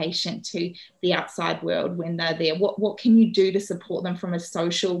connecting the patient to the outside world when they're there. What can you do to support them from a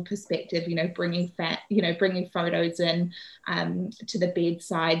social perspective? Bringing photos in to the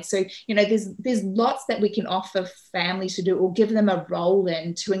bedside. So there's lots that we can offer families to do, or give them a role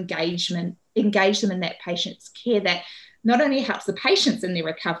in, to engage them in that patient's care, that not only helps the patients in their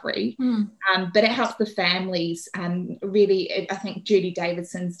recovery, but it helps the families. Really, I think Judy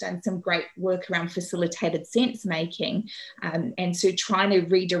Davidson's done some great work around facilitated sense making, and so trying to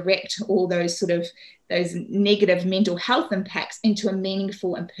redirect all those negative mental health impacts into a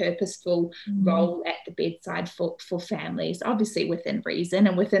meaningful and purposeful role at the bedside for families, obviously within reason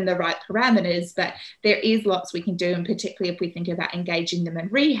and within the right parameters. But there is lots we can do, and particularly if we think about engaging them in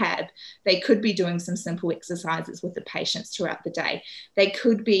rehab, they could be doing some simple exercises with the patient patients throughout the day. They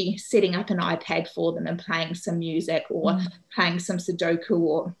could be setting up an iPad for them and playing some music, or playing some Sudoku,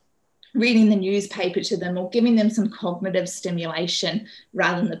 or reading the newspaper to them, or giving them some cognitive stimulation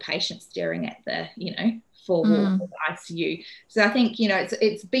rather than the patient staring at the, four walls of the ICU. So I think,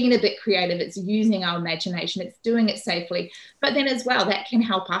 it's being a bit creative. It's using our imagination. It's doing it safely. But then as well, that can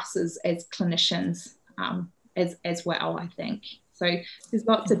help us as clinicians as well, I think. So there's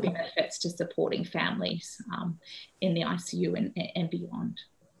lots of benefits to supporting families in the ICU and beyond.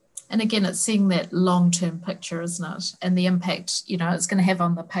 And again, it's seeing that long-term picture, isn't it? And the impact, it's going to have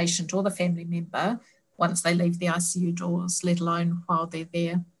on the patient or the family member once they leave the ICU doors, let alone while they're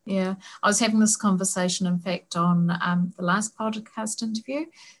there. Yeah. I was having this conversation, in fact, on the last podcast interview,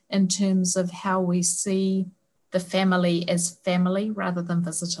 in terms of how we see the family as family rather than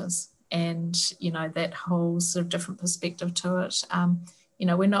visitors. And, that whole sort of different perspective to it.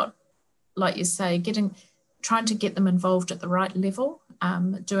 We're not, like you say, trying to get them involved at the right level,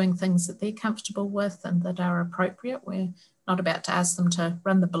 doing things that they're comfortable with and that are appropriate. We're not about to ask them to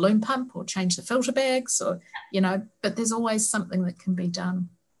run the balloon pump or change the filter bags, or, but there's always something that can be done.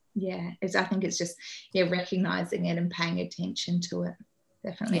 Yeah, I think it's just, recognising it and paying attention to it,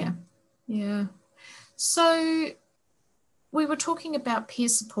 definitely. Yeah. So we were talking about peer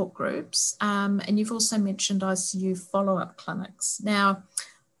support groups, and you've also mentioned ICU follow-up clinics. Now,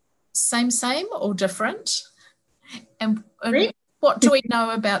 same or different? And what do we know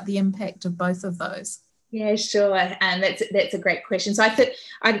about the impact of both of those? Yeah, sure. And that's a great question. So I think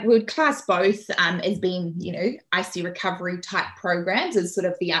I would class both as being, ICU recovery type programs as sort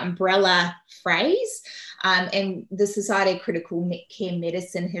of the umbrella phrase. And the Society of Critical Care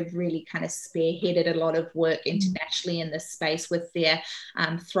Medicine have really kind of spearheaded a lot of work internationally in this space with their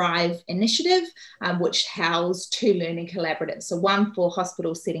Thrive initiative, which housed 2 learning collaboratives. So one for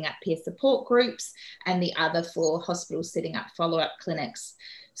hospitals setting up peer support groups, and the other for hospitals setting up follow-up clinics.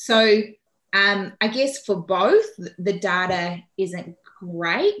 So I guess for both, the data isn't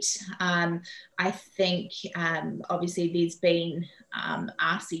great. I think obviously there's been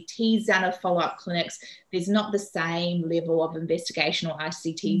RCTs done of follow-up clinics. There's not the same level of investigational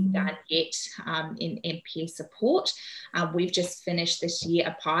RCTs done yet in peer support. We've just finished this year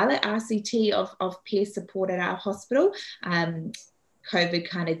a pilot RCT of peer support at our hospital. COVID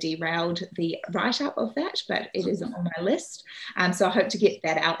kind of derailed the write-up of that, but it is on my list. So I hope to get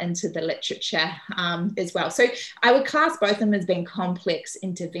that out into the literature as well. So I would class both of them as being complex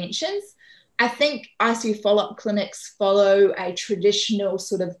interventions. I think ICU follow-up clinics follow a traditional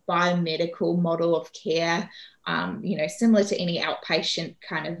sort of biomedical model of care, similar to any outpatient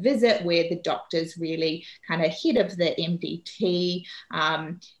kind of visit, where the doctor's really kind of head of the MDT,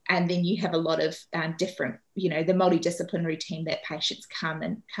 and then you have a lot of different, the multidisciplinary team that patients come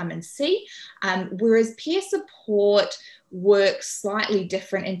and see. Whereas peer support works slightly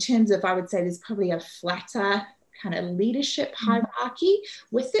different in terms of, I would say there's probably a flatter kind of leadership hierarchy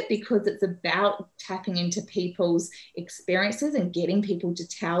with it, because it's about tapping into people's experiences and getting people to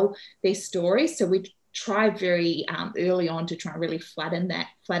tell their stories. So we try very early on to try and really flatten that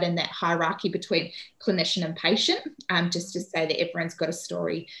hierarchy between clinician and patient, just to say that everyone's got a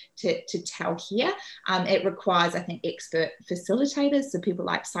story to tell here. It requires, I think, expert facilitators, so people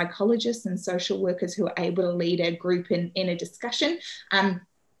like psychologists and social workers who are able to lead a group in a discussion.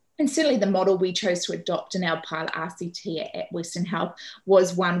 And certainly the model we chose to adopt in our pilot RCT at Western Health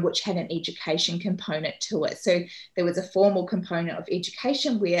was one which had an education component to it. So there was a formal component of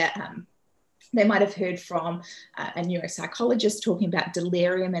education where they might have heard from a neuropsychologist talking about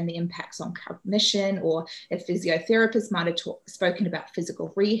delirium and the impacts on cognition, or a physiotherapist might have spoken about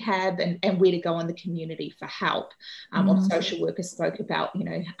physical rehab and where to go in the community for help. Or social workers spoke about,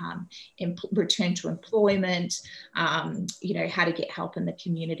 return to employment, how to get help in the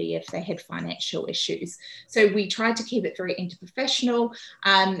community if they had financial issues. So we tried to keep it very interprofessional.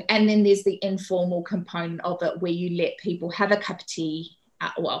 And then there's the informal component of it, where you let people have a cup of tea,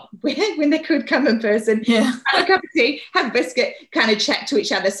 when they could come in person, have a cup of tea, have a biscuit, kind of chat to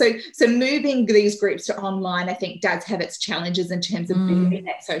each other. So moving these groups to online, I think, does have its challenges in terms of building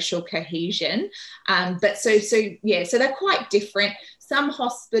that social cohesion. But so they're quite different. Some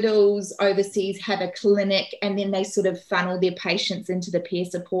hospitals overseas have a clinic, and then they sort of funnel their patients into the peer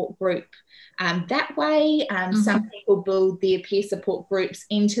support group that way. Some people build their peer support groups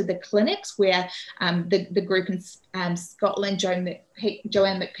into the clinics, where the group Scotland, Joanne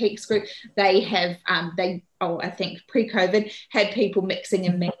McPeak's group, they have, I think pre-COVID, had people mixing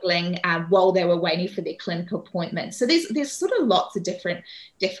and mingling while they were waiting for their clinic appointment. So there's sort of lots of different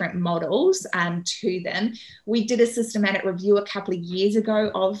models to them. We did a systematic review a couple of years ago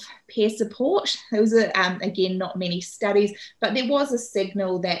of peer support. There was, again, not many studies, but there was a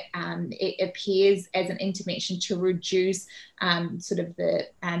signal that it appears as an intervention to reduce sort of the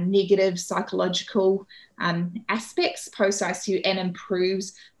negative psychological aspects post-ICU and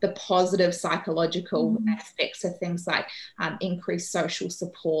improves the positive psychological aspects of things like increased social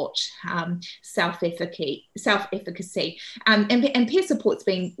support, self-efficacy. And peer support's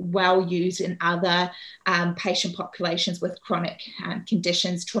been well used in other patient populations with chronic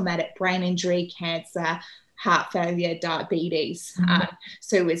conditions, traumatic brain injury, cancer, heart failure, diabetes.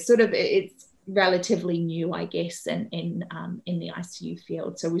 So it's relatively new, I guess, in the ICU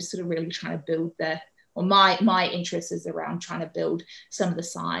field. So we're sort of really trying to build my interest is around trying to build some of the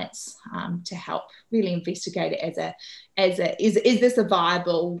science to help really investigate it is this a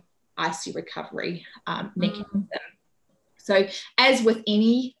viable ICU recovery mechanism. So as with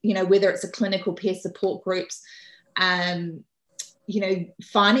any, whether it's a clinical peer support groups, finding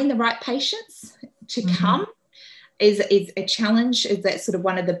the right patients to come is a challenge. Is that sort of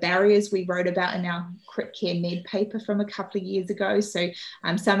one of the barriers we wrote about in our Crit Care Med paper from a couple of years ago. So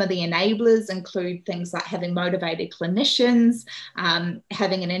some of the enablers include things like having motivated clinicians,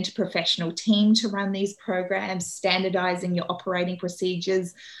 having an interprofessional team to run these programs, standardizing your operating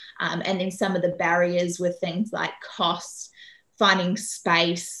procedures, and then some of the barriers with things like costs, finding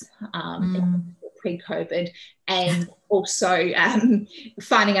space, pre-COVID, and also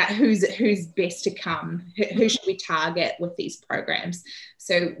finding out who's best to come, who should we target with these programs.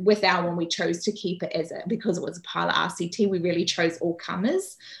 So with our one, we chose to keep it because it was a pilot RCT, we really chose all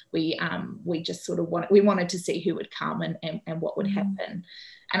comers. We just sort of wanted to see who would come and what would happen.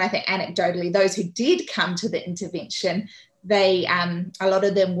 And I think anecdotally, those who did come to the intervention, they a lot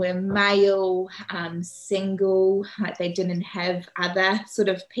of them were male, single, like they didn't have other sort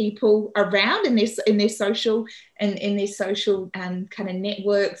of people around in their social kind of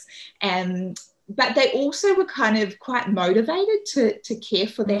networks, but they also were kind of quite motivated to care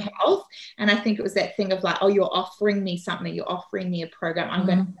for their health. And I think it was that thing of like, oh, you're offering me something, you're offering me a program, I'm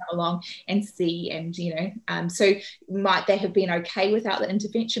going to go along and see. And so might they have been okay without the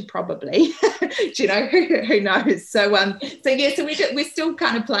intervention? Probably. Do who knows? So we're still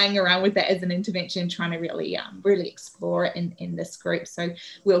kind of playing around with that as an intervention, trying to really explore it in this group. So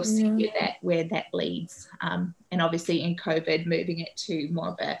we'll see where that leads. And obviously in COVID, moving it to more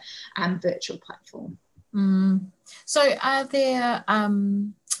of a virtual platform. So are there,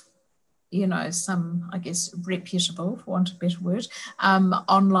 some, I guess, reputable, for want of a better word,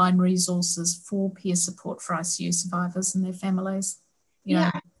 online resources for peer support for ICU survivors and their families?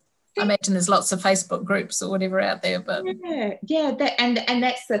 I imagine there's lots of Facebook groups or whatever out there, but and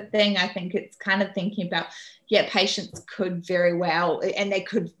that's the thing. I think it's kind of thinking about, patients could very well, and they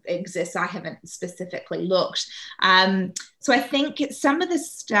could exist. I haven't specifically looked. So I think some of the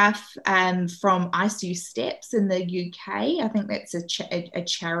stuff from ICU Steps in the UK, I think that's a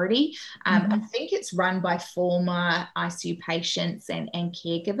charity. I think it's run by former ICU patients and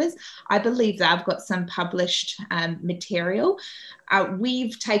caregivers. I believe they've got some published material.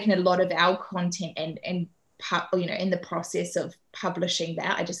 We've taken a lot of our content and in the process of publishing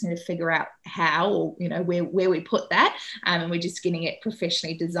that. I just need to figure out how, or where we put that, and we're just getting it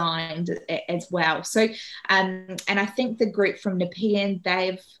professionally designed as well. So and I think the group from Nepean,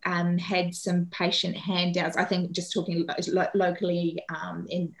 they've had some patient handouts. I think just talking locally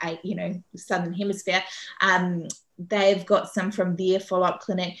in Southern Hemisphere, they've got some from their follow-up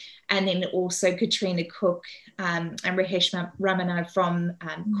clinic, and then also Katrina Cook and Rahesh Ramana from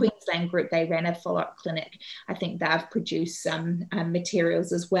Queensland group, they ran a follow-up clinic. I think they've produced some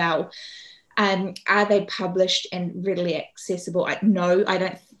materials as well. Are they published and readily accessible? No, I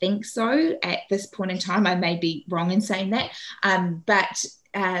don't think so at this point in time. I may be wrong in saying that, but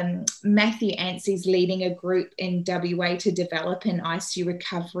Matthew Ansie's leading a group in WA to develop an ICU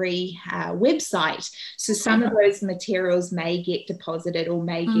recovery website. So some of those materials may get deposited or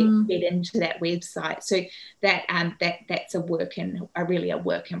may get into that website. So that's a work in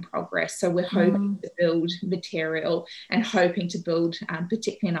progress. So we're hoping to build material and hoping to build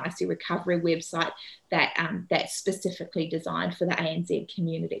particularly an ICU recovery website that's specifically designed for the ANZ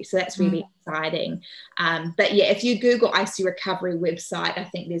community. So that's really exciting. But if you Google ICU recovery website, I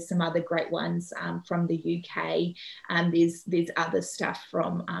think there's some other great ones from the UK. There's other stuff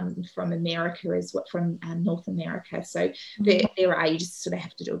from America as well, from North America. So there are, you just sort of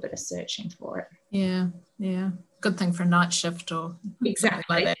have to do a bit of searching for it. Yeah. Good thing for a night shift or something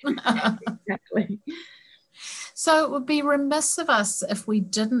like that. Exactly. So it would be remiss of us if we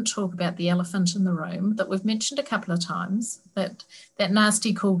didn't talk about the elephant in the room that we've mentioned a couple of times, that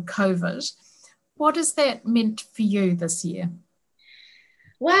nasty called COVID. What has that meant for you this year?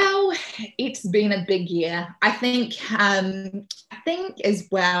 Well, it's been a big year. I think as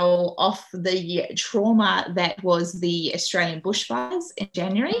well, off the trauma that was the Australian bushfires in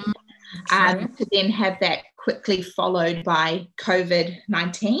January, to then have that quickly followed by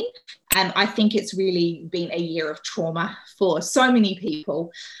COVID-19. I think it's really been a year of trauma for so many people.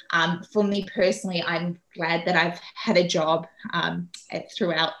 For me personally, I'm glad that I've had a job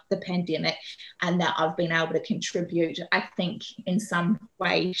throughout the pandemic and that I've been able to contribute, I think, in some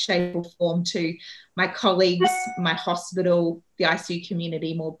way, shape or form to my colleagues, my hospital, the ICU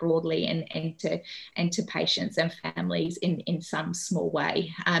community more broadly, and to patients and families in some small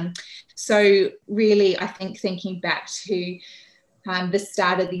way. So really, I think thinking back to the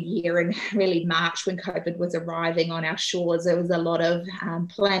start of the year and really March when COVID was arriving on our shores, there was a lot of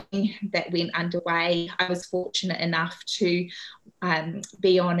planning that went underway. I was fortunate enough to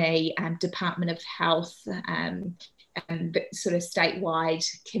be on a Department of Health sort of statewide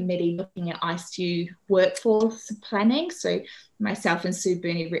committee looking at ICU workforce planning. So myself and Sue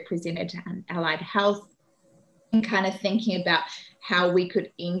Burney represented Allied Health and kind of thinking about how we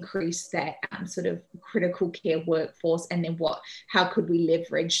could increase that sort of critical care workforce, and then how could we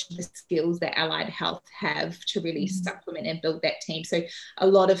leverage the skills that Allied Health have to really supplement and build that team. So a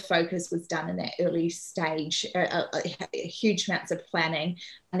lot of focus was done in that early stage, huge amounts of planning,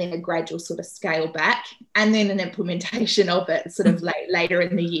 and then a gradual sort of scale back, and then an implementation of it sort of later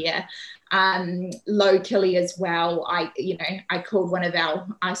in the year. Locally as well, I called one of our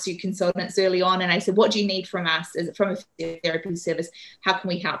ICU consultants early on and I said, what do you need from us? Is it from a physiotherapy service? How can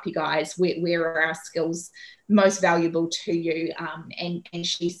we help you guys? Where are our skills most valuable to you? And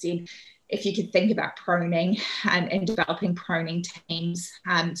she said, if you could think about proning and developing proning teams.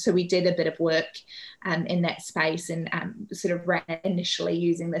 So we did a bit of work in that space and sort of ran it initially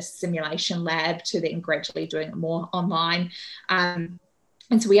using this simulation lab to then gradually doing it more online.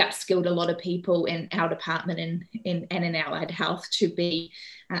 And so we upskilled a lot of people in our department and in Allied Health to be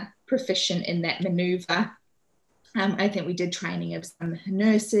proficient in that manoeuvre. I think we did training of some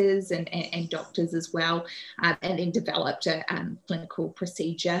nurses and doctors as well, and then developed a clinical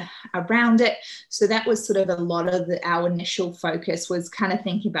procedure around it. So that was sort of a lot of our initial focus was kind of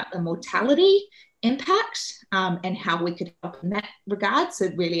thinking about the mortality impact and how we could help in that regard. So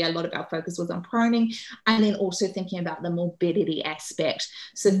really a lot of our focus was on proning, and then also thinking about the morbidity aspect.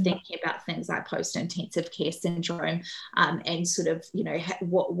 So thinking about things like post-intensive care syndrome and sort of,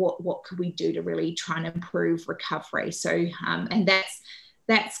 what could we do to really try and improve recovery. So, and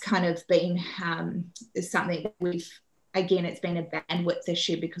that's kind of been something that again, it's been a bandwidth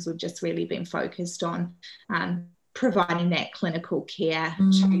issue because we've just really been focused on providing that clinical care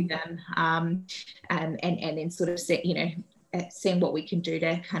to them and then sort of seeing what we can do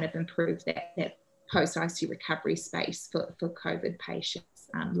to kind of improve that post-ICU recovery space for COVID patients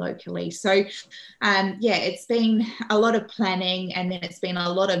locally. So it's been a lot of planning, and then it's been a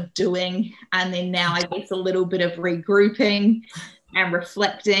lot of doing, and then now I guess a little bit of regrouping and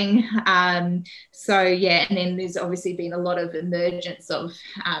reflecting. And then there's obviously been a lot of emergence of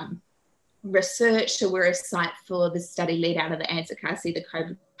research. So we're a site for the study lead out of the ANZCRC, the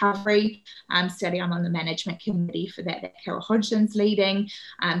COVID recovery study. I'm on the management committee for that Carol Hodgson's leading.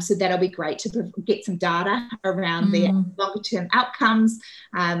 So that'll be great to get some data around the longer term outcomes.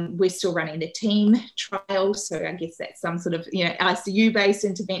 We're still running the team trial. So I guess that's some sort of, ICU based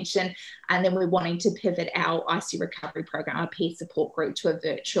intervention. And then we're wanting to pivot our ICU recovery program, our peer support group, to a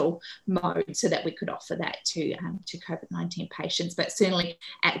virtual mode so that we could offer that to COVID-19 patients. But certainly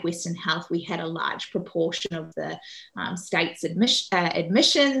at Western Health, we had a large proportion of the state's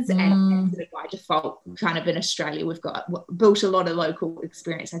admissions, and sort of by default, kind of in Australia, we've built a lot of local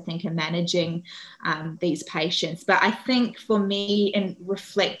experience, I think, in managing these patients. But I think for me, in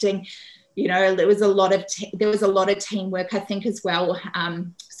reflecting, there was a lot of teamwork, I think, as well,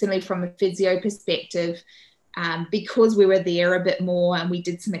 certainly from a physio perspective, because we were there a bit more and we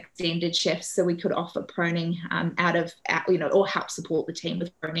did some extended shifts so we could offer proning or help support the team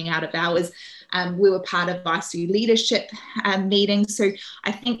with proning out of hours. We were part of ICU leadership meetings. So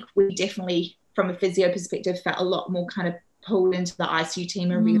I think we definitely, from a physio perspective, felt a lot more kind of pulled into the ICU team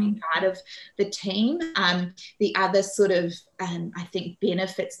and really part of the team. The other sort of, I think,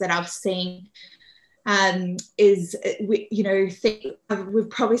 benefits that I've seen is we've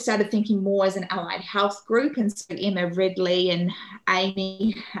probably started thinking more as an allied health group, and so Emma Ridley and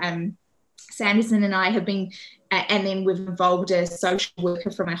Amy Sanderson and I have been and then we've involved a social worker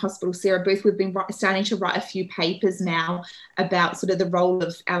from our hospital, Sarah Booth. We've been starting to write a few papers now about sort of the role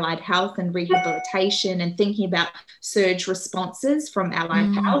of allied health and rehabilitation, and thinking about surge responses from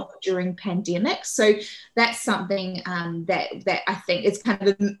allied health during pandemics. So that's something that I think is kind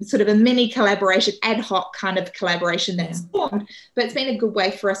of a sort of a mini collaboration, ad hoc kind of collaboration that's formed, but it's been a good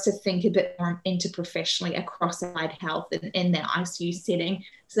way for us to think a bit more interprofessionally across allied health in that ICU setting.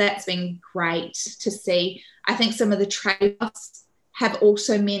 So that's been great to see. I think some of the trade-offs have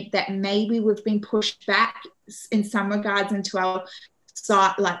also meant that maybe we've been pushed back in some regards into our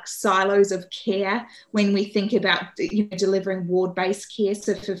silos of care when we think about delivering ward-based care.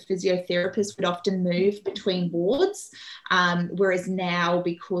 So for physiotherapists, we'd often move between wards, whereas now,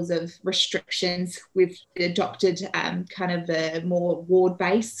 because of restrictions, we've adopted kind of a more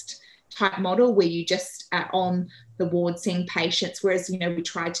ward-based type model where you just are on the ward seeing patients, whereas we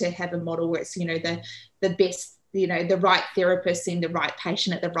try to have a model where it's the best, the right therapist seeing the right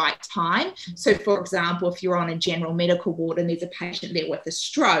patient at the right time. So for example, if you're on a general medical ward and there's a patient there with a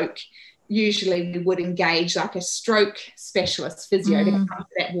stroke, usually we would engage like a stroke specialist physio to come to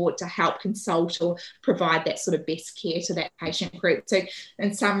that ward to help consult or provide that sort of best care to that patient group. So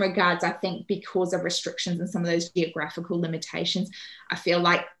in some regards, I think because of restrictions and some of those geographical limitations, I feel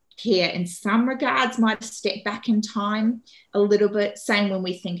like care in some regards might have stepped back in time a little bit. Same when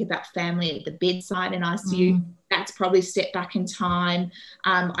we think about family at the bedside in ICU, that's probably stepped back in time.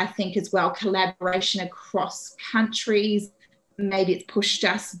 I think as well, collaboration across countries, maybe it's pushed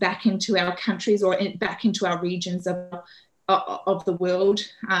us back into our countries or back into our regions of the world,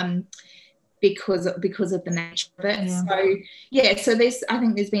 because of the nature of it. So I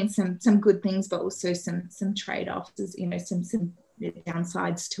think there's been some good things, but also some trade-offs, some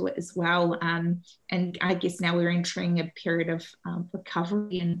downsides to it as well. And I guess now we're entering a period of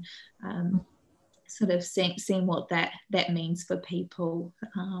recovery and sort of seeing what that means for people.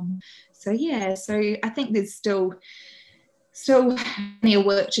 So I think there's still plenty of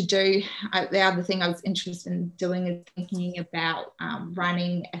work to do. The other thing I was interested in doing is thinking about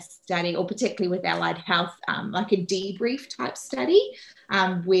running a study, or particularly with allied health, like a debrief type study,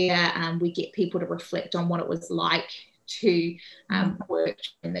 where we get people to reflect on what it was like to work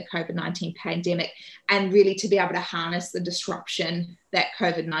in the COVID-19 pandemic, and really to be able to harness the disruption that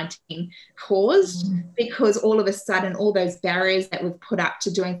COVID-19 caused, because all of a sudden, all those barriers that we've put up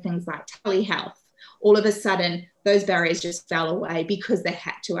to doing things like telehealth, all of a sudden those barriers just fell away because they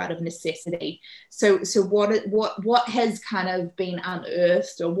had to out of necessity. So what has kind of been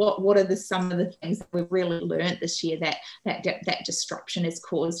unearthed, or what are some of the things that we've really learned this year that disruption has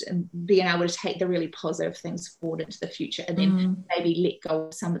caused, and being able to take the really positive things forward into the future, and then maybe let go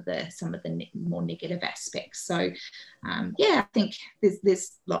of some of the more negative aspects. So I think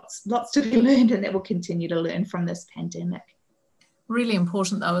there's lots to be learned, and that we'll continue to learn from this pandemic. Really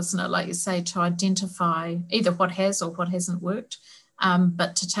important though, isn't it, like you say, to identify either what has or what hasn't worked,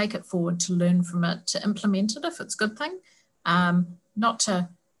 but to take it forward, to learn from it, to implement it if it's a good thing, not to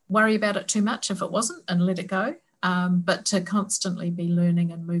worry about it too much if it wasn't and let it go, but to constantly be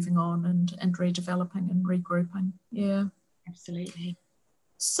learning and moving on and redeveloping and regrouping. Yeah, absolutely.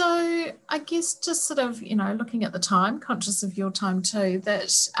 So I guess just sort of, looking at the time, conscious of your time too,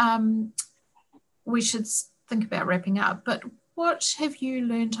 that we should think about wrapping up, but what have you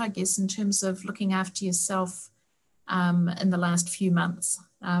learned, I guess, in terms of looking after yourself in the last few months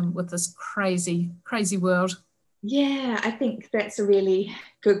with this crazy, crazy world? Yeah, I think that's a really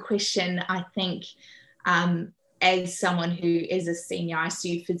good question. I think as someone who is a senior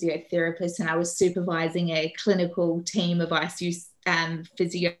ICU physiotherapist, and I was supervising a clinical team of ICU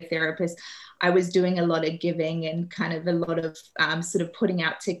physiotherapists, I was doing a lot of giving and kind of a lot of sort of putting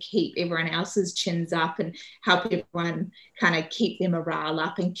out to keep everyone else's chins up and help everyone kind of keep their morale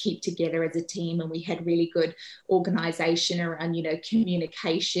up and keep together as a team. And we had really good organisation around,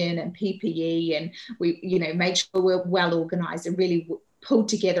 communication and PPE, and we, made sure we're well organised and really pulled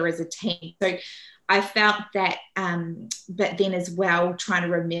together as a team. So I felt that, but then as well, trying to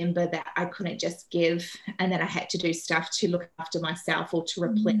remember that I couldn't just give, and that I had to do stuff to look after myself or to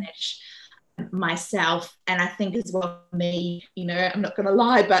replenish myself. And I think as well, for me, I'm not going to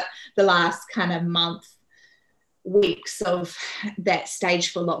lie, but the last kind of weeks of that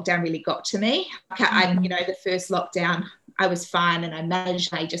stage 4 lockdown really got to me. The first lockdown, I was fine and I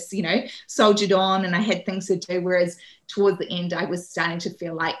managed, I just, soldiered on and I had things to do. Whereas towards the end, I was starting to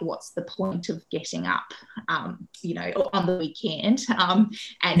feel like, what's the point of getting up, on the weekend?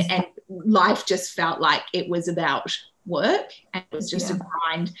 And life just felt like it was about work, and it was just a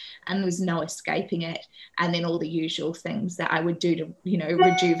grind, and there was no escaping it. And then all the usual things that I would do to,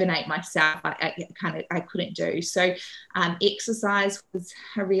 rejuvenate myself, I couldn't do. So exercise was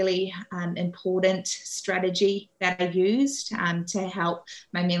a really important strategy that I used to help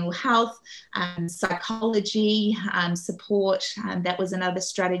my mental health. Psychology support, that was another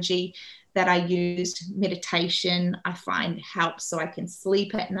strategy that I used. Meditation, I find, helps so I can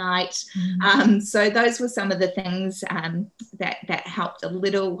sleep at night. So those were some of the things that helped a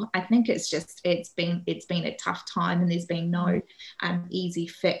little. I think it's been a tough time, and there's been no easy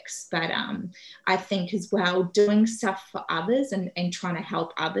fix. But I think as well, doing stuff for others and trying to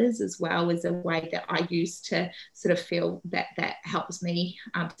help others as well is a way that I use to sort of feel that helps me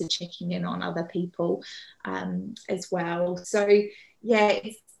to checking in on other people as well. So yeah,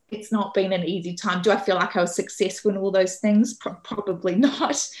 it's not been an easy time. Do I feel like I was successful in all those things? Probably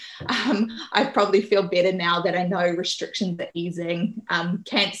not. I probably feel better now that I know restrictions are easing.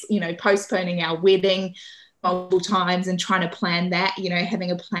 Postponing our wedding multiple times and trying to plan that,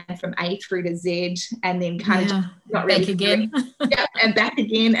 having a plan from A through to Z, and then kind of not really back again. and back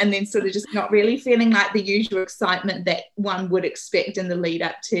again, and then sort of just not really feeling like the usual excitement that one would expect in the lead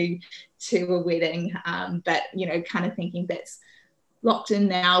up to a wedding. But kind of thinking that's locked in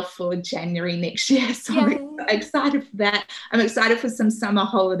now for January next year. So I'm excited for that. I'm excited for some summer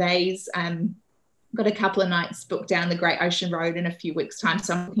holidays. Got a couple of nights booked down the Great Ocean Road in a few weeks' time.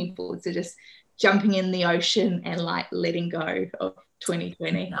 So I'm looking forward to just jumping in the ocean and like letting go of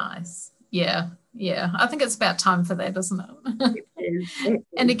 2020. Nice. Yeah. I think it's about time for that, isn't it? It is.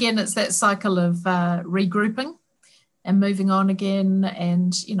 And again, it's that cycle of regrouping and moving on again,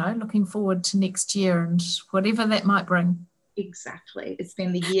 and, looking forward to next year and whatever that might bring. Exactly. It's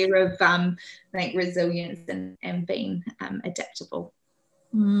been the year of resilience and being adaptable.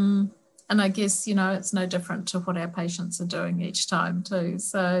 And I guess, it's no different to what our patients are doing each time too.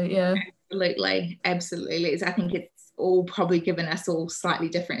 So, yeah. Absolutely. I think it's all probably given us all slightly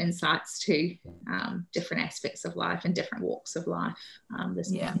different insights to different aspects of life and different walks of life.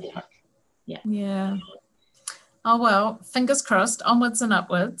 Yeah. Oh, well, fingers crossed, onwards and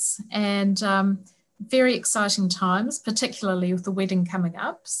upwards. And very exciting times, particularly with the wedding coming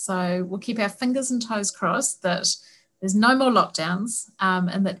up. So we'll keep our fingers and toes crossed that there's no more lockdowns,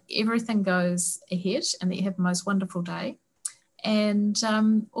 and that everything goes ahead and that you have the most wonderful day. And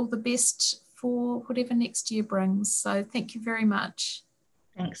all the best for whatever next year brings. So thank you very much.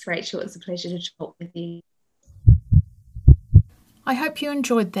 Thanks, Rachel. It's a pleasure to talk with you. I hope you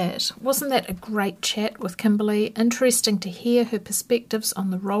enjoyed that. Wasn't that a great chat with Kimberly? Interesting to hear her perspectives on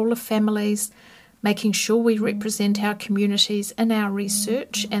the role of families, making sure we represent our communities in our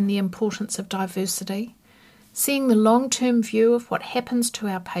research, and the importance of diversity, seeing the long-term view of what happens to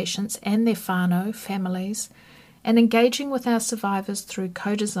our patients and their whānau families, and engaging with our survivors through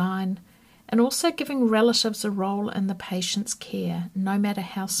co-design, and also giving relatives a role in the patient's care, no matter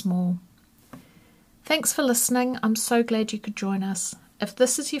how small. Thanks for listening. I'm so glad you could join us. If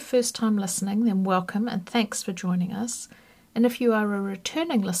this is your first time listening, then welcome and thanks for joining us. And if you are a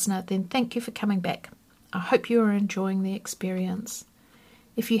returning listener, then thank you for coming back. I hope you are enjoying the experience.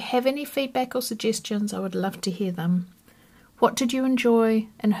 If you have any feedback or suggestions, I would love to hear them. What did you enjoy,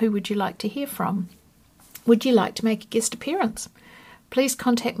 and who would you like to hear from? Would you like to make a guest appearance? Please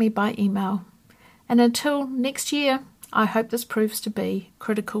contact me by email. And until next year, I hope this proves to be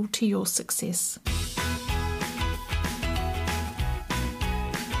critical to your success.